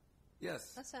 No.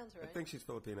 Yes. That sounds right. I think she's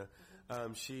Filipina.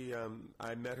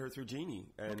 I met her through Jeannie,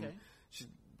 and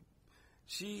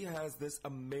she has this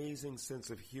amazing sense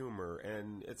of humor,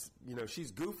 and it's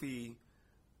she's goofy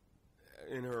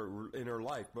in her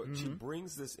life, but she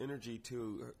brings this energy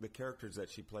to the characters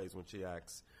that she plays when she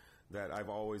acts. That I've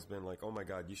always been like, oh my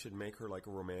God, you should make her like a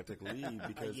romantic lead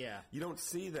because you don't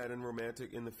see that in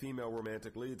the female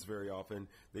romantic leads very often.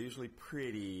 They're usually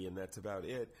pretty, and that's about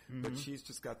it. But she's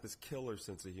just got this killer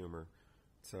sense of humor.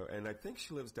 So, and I think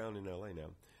she lives down in L.A. now.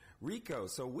 Rico.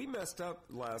 So we messed up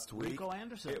last week. Rico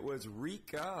Anderson. It was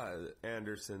Rika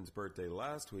Anderson's birthday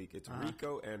last week. It's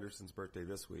Rico Anderson's birthday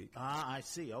this week. I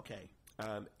see. Okay.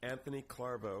 Anthony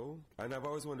Clarvo, and I've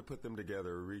always wanted to put them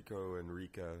together, Rico and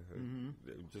Rika,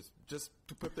 just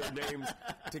to put their names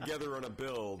together on a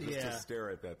bill, just to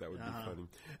stare at that. That would be funny.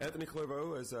 Anthony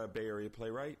Clarvo is a Bay Area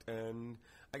playwright, and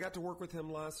I got to work with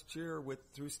him last year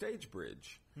through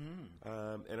StageBridge.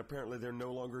 And apparently they're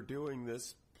no longer doing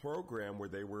this program where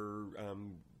they were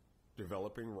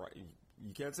developing,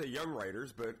 you can't say young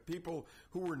writers, but people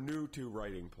who were new to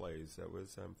writing plays. That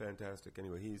was fantastic.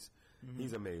 Anyway, he's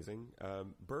amazing.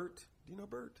 Bert, do you know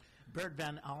Bert? Bert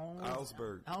Van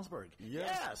Alsberg.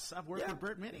 Yes, I've worked with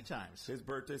Bert many times. His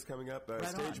birthday's coming up.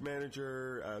 Stage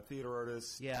manager, theater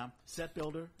artist. Yeah, set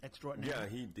builder extraordinary. Yeah,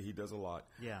 he does a lot.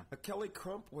 Yeah. Kelly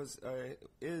Crump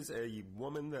is a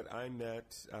woman that I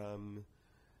met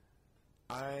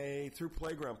through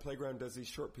Playground. Playground does these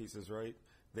short pieces, right?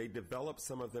 They develop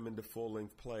some of them into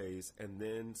full-length plays, and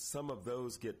then some of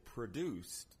those get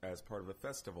produced as part of a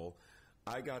festival.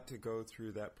 I got to go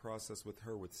through that process with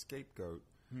her with Scapegoat,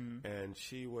 and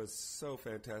she was so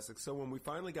fantastic. So when we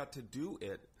finally got to do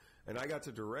it, and I got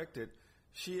to direct it,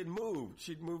 she had moved.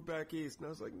 She'd moved back east, and I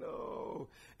was like, no.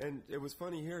 And it was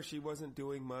funny here. She wasn't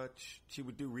doing much. She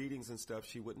would do readings and stuff.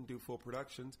 She wouldn't do full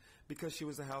productions because she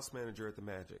was a house manager at the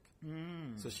Magic.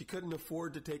 So she couldn't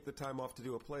afford to take the time off to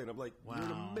do a play. And I'm like, you're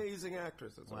an amazing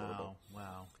actress. That's horrible.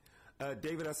 Wow.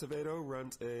 David Acevedo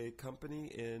runs a company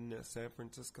in San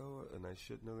Francisco, and I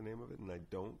should know the name of it, and I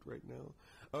don't right now.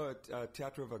 Oh,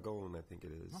 Teatro Vagon, I think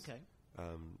it is. Okay.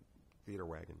 Theater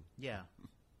Wagon. Yeah.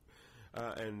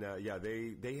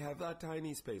 They have that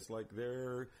tiny space. Like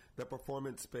the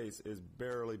performance space is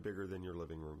barely bigger than your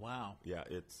living room. Wow. Yeah,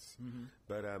 it's.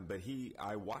 But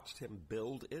I watched him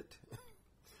build it,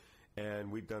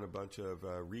 and we've done a bunch of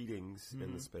readings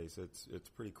in the space. It's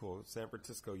pretty cool. San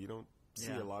Francisco, you don't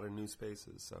see a lot of new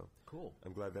spaces, so cool.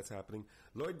 I'm glad that's happening.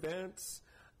 Lloyd Vance,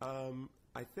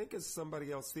 I think, is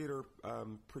somebody else, theater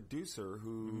producer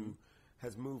who.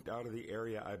 Has moved out of the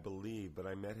area, I believe, but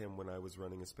I met him when I was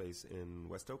running a space in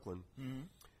West Oakland.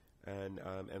 And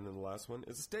And then the last one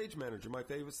is a stage manager. My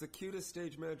favorite's the cutest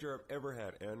stage manager I've ever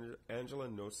had, Angela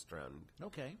Nostrand.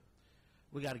 Okay.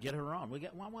 We got to get her on.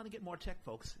 I want to get more tech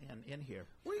folks in here.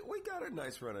 We got a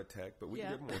nice run of tech, but we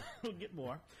can get more. We'll get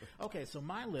more. Okay, so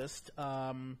my list.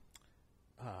 Let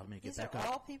me get These back are up.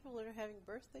 all people that are having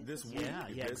birthdays This this week,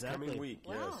 week? this coming week,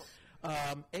 Wow.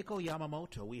 yes. Eiko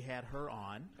Yamamoto, we had her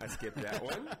on. I skipped that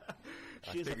one.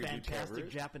 She's a figured you'd cover fantastic it.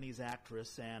 Japanese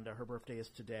actress, and her birthday is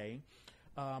today.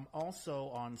 Also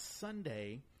on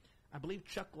Sunday, I believe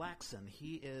Chuck Laxon.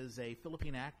 He is a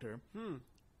Philippine actor,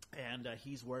 and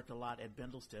he's worked a lot at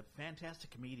Bendlestiff.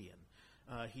 Fantastic comedian.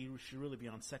 He should really be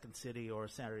on Second City or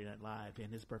Saturday Night Live,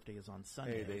 and his birthday is on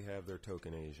Sunday. Hey, they have their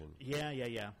token Asian.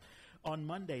 Yeah. On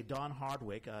Monday, Don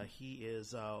Hardwick, he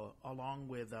is, along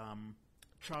with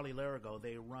Charlie Larigo,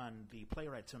 they run the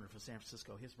Playwright Center for San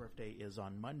Francisco. His birthday is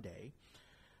on Monday.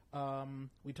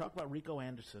 We talked about Rico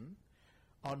Anderson.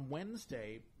 On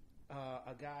Wednesday,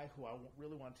 a guy who I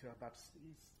really want to about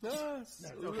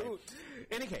to okay.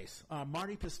 Any case,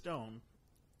 Marty Pistone,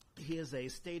 he is a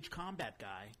stage combat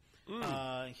guy.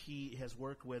 He has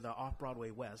worked with Off-Broadway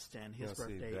West, and his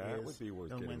birthday that would is be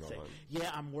worth on getting Wednesday. on.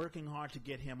 Yeah, I'm working hard to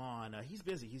get him on. He's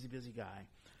busy. He's a busy guy.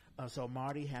 So,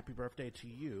 Marty, happy birthday to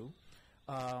you.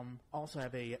 Also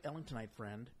have a Ellingtonite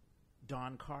friend,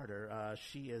 Dawn Carter.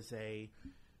 She is I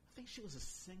think she was a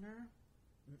singer.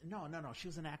 No. She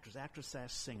was an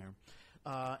actress/singer.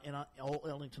 In old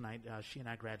Ellingtonite, she and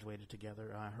I graduated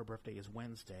together. Her birthday is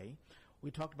Wednesday.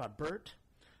 We talked about Bert.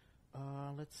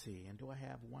 Let's see. And do I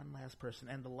have one last person?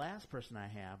 And the last person I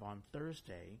have on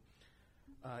Thursday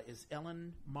is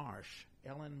Ellen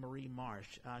Marie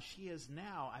Marsh. She is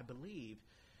now, I believe,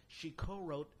 she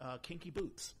co-wrote Kinky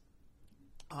Boots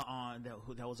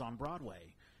that was on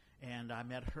Broadway. And I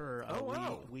met her.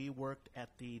 Wow. We worked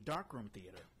at the Darkroom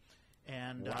Theater.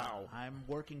 And Wow. I'm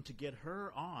working to get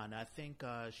her on. I think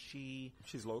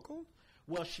She's local?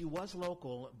 well, she was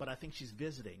local, but I think she's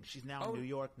visiting. She's now in New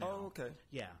York now. Oh, okay.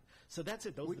 Yeah. So that's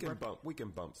it. Those We are the we can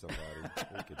bump somebody.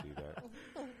 We could do that.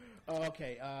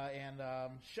 Okay, and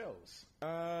shows.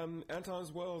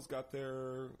 Anton's Wells got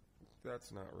their.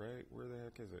 That's not right. Where the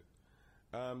heck is it?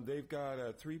 They've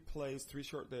got 3 plays, 3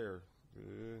 short there.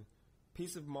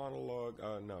 Piece of monologue.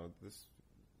 No, this.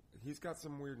 He's got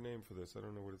some weird name for this. I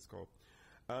don't know what it's called.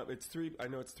 It's 3. I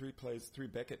know it's 3 plays, 3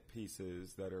 Beckett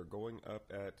pieces that are going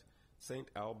up at St.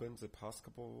 Albans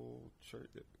Episcopal Church.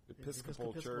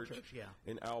 Church yeah.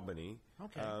 in Albany.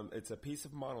 Okay. It's a piece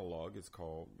of monologue. It's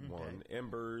called one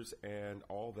Embers and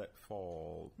All That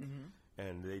Fall,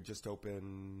 and they just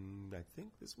opened, I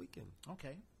think, this weekend.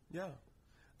 Okay. Yeah.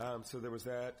 So there was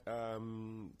that.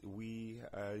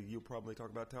 You'll probably talk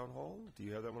about Town Hall. Do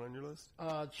you have that one on your list?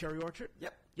 Cherry Orchard.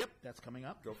 Yep. That's coming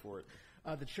up. Go for it.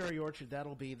 The Cherry Orchard,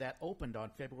 that opened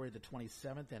on February the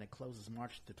 27th, and it closes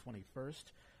March the 21st.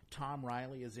 Tom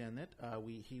Riley is in it.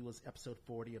 He was episode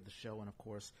 40 of the show, and of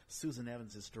course, Susan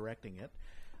Evans is directing it.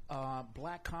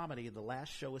 Black Comedy, the last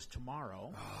show is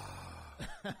tomorrow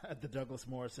at the Douglas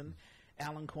Morrison.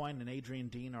 Alan Coyne and Adrian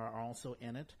Dean are also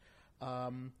in it.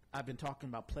 I've been talking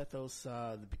about Plethos,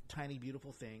 the Tiny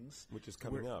Beautiful Things. Which is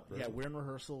coming up, right? Yeah, we're in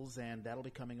rehearsals, and that'll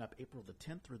be coming up April the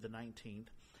 10th through the 19th.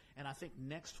 And I think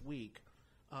next week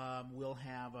we'll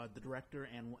have the director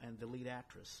and the lead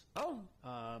actress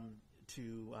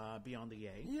to be on the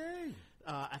A. Yay!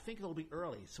 I think it'll be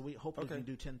early, so we hopefully can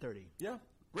do 10:30. Yeah.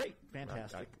 Great,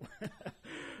 fantastic.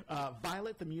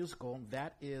 Violet the Musical,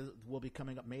 will be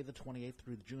coming up May the 28th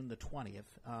through June the 20th.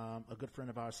 A good friend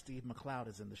of ours, Steve McLeod,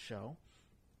 is in the show.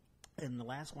 And the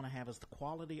last one I have is The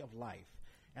Quality of Life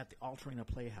at the Altarina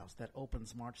Playhouse. That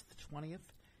opens March the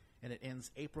 20th, and it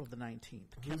ends April the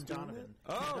 19th. Kim Donovan.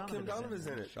 Kim Donovan's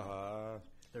in it.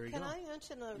 There you Can go. I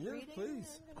mention a reading?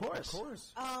 Please. Of course. Of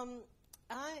course.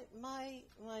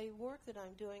 My work that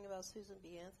I'm doing about Susan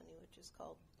B. Anthony, which is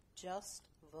called Just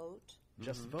Vote,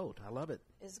 Just vote. I love it.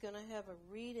 is going to have a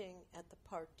reading at the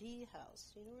Pardee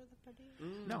House. You know where the Pardee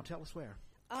is? No, tell us where.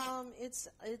 It's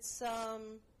Is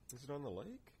it on the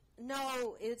lake?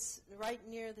 no, it's right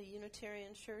near the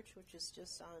Unitarian Church, which is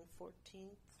just on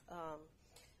 14th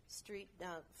Street,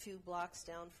 a few blocks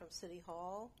down from City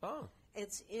Hall. Oh.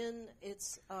 It's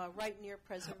right near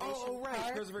Preservation right.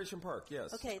 Park. Preservation Park,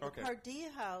 yes. Okay, the Pardee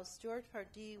House, George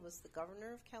Pardee was the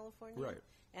governor of California. Right.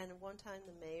 And at one time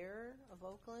the mayor of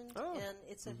Oakland. Oh. And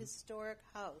it's a historic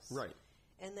house. Right.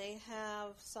 And they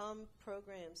have some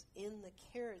programs in the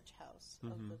carriage house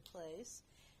of the place.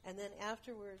 And then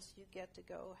afterwards you get to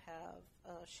go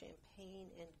have champagne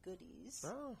and goodies.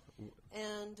 Oh.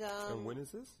 And when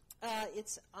is this?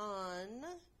 it's on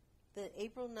the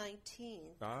April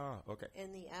 19th Okay.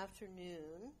 in the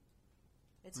afternoon.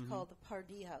 It's called the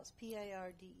Pardee House,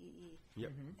 Pardee.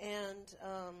 Yep. And,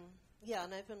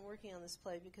 and I've been working on this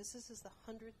play because this is the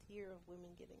 100th year of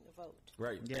women getting the vote.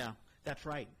 Right. Yeah, that's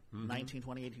right.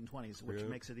 1920, 1820s, which Yeah.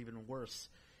 makes it even worse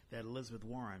that Elizabeth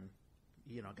Warren,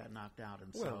 got knocked out.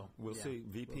 And Well, so we'll see.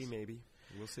 VP we'll see. maybe.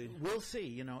 We'll see. We'll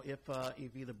see.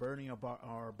 If either Bernie or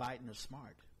Biden is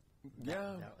smart.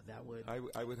 Yeah. That would. I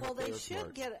would Well, hope they they're should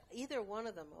smart. get either one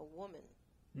of them a woman.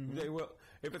 They will.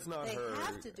 If it's not They her,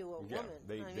 have to do a yeah, woman.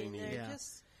 They they're need. Yeah.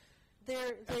 just. I They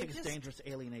think it's just. dangerous to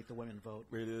alienate the women vote.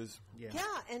 It is. Yeah.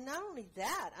 Yeah, and not only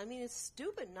that, I mean, it's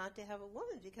stupid not to have a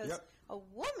woman because Yep. a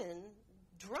woman,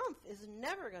 Drumpf, is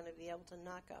never going to be able to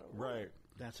knock out a woman. Right.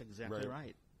 That's exactly Right.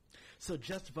 right. So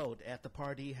just vote at the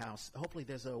Pardee House. Hopefully,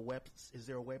 there's a web. Is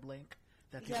there a web link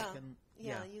that people Yeah, can?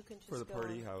 yeah, you can just For the go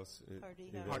Pardee on House. Pardee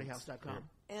events. House. Partyhouse.com.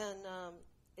 And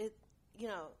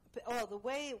the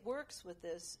way it works with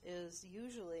this is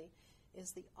usually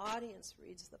the audience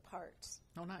reads the parts,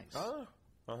 Oh, nice. Ah.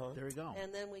 Uh-huh. There we go.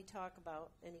 and then we talk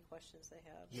about any questions they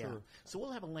have. Yeah. Sure. So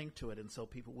we'll have a link to it, and so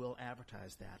people will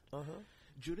advertise that. Uh-huh.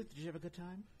 Judith, did you have a good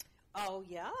time? Oh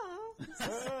yeah,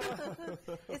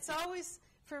 it's always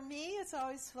for me. It's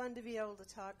always fun to be able to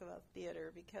talk about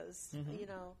theater because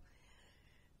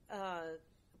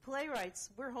playwrights,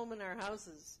 we're home in our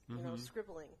houses,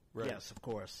 scribbling, Right. Yes, of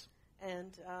course.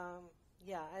 and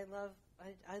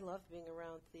I love being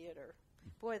around theater.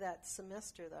 Boy, that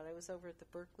semester that I was over at the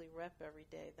Berkeley Rep every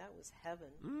day, that was heaven.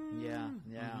 Yeah.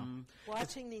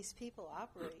 Watching these people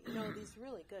operate, these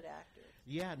really good actors.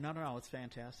 Yeah, no, it's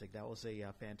fantastic. That was a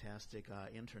fantastic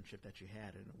internship that you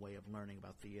had in a way of learning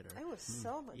about theater. It was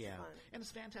so much Yeah, fun. and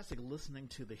it's fantastic listening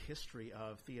to the history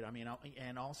of theater. I mean,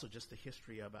 and also just the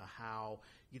history of how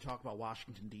you talk about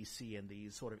Washington, D.C. and the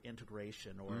sort of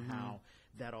integration or how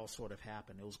that all sort of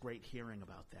happened. It was great hearing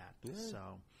about that. Yeah.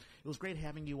 So it was great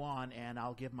having you on, and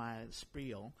I'll give my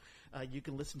spiel. You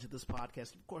can listen to this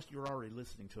podcast. Of course, you're already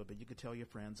listening to it, but you can tell your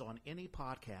friends on any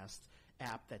podcast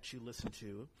app that you listen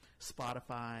to.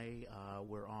 Spotify,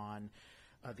 we're on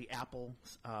the Apple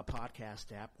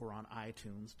podcast app. We're on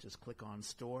iTunes. Just click on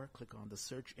Store, click on the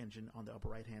search engine on the upper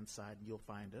right-hand side, and you'll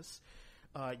find us.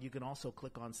 You can also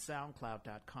click on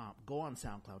SoundCloud.com. Go on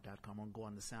SoundCloud.com and go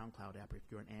on the SoundCloud app if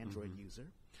you're an Android user.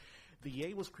 The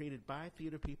Yay was created by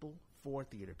theater people for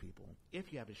theater people.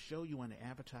 If you have a show you want to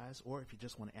advertise or if you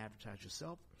just want to advertise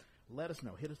yourself, let us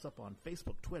know. Hit us up on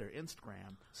Facebook, Twitter,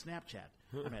 Instagram, Snapchat.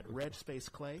 I'm at Reg Space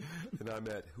Clay. And I'm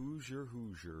at Hoosier.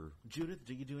 Judith,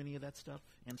 do you do any of that stuff?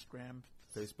 Instagram,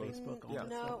 Facebook? all Yeah. that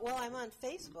No, stuff? well, I'm on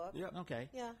Facebook. Yeah. Okay.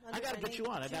 Yeah, I got to under get you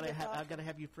on. I Judith got Offer. to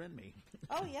have you friend me.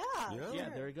 Oh yeah, Yeah. Yeah,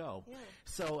 sure. there you go. Yeah.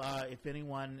 So if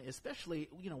anyone, especially,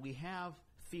 we have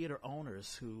theater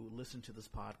owners who listen to this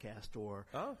podcast or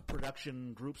Oh.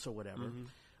 production groups or whatever.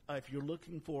 If you're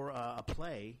looking for a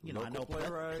play, I Local know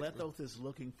playwright. Plethos is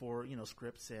looking for,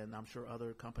 scripts, and I'm sure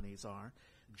other companies are.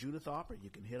 Judith Offer, you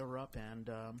can hit her up, and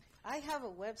I have a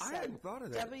website. I hadn't thought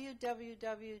of that.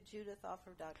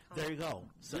 www.judithoffer.com. there you go.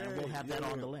 So Yay, we'll have that yeah,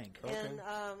 on yeah. the link. Okay. And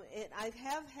I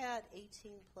have had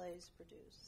 18 plays produced.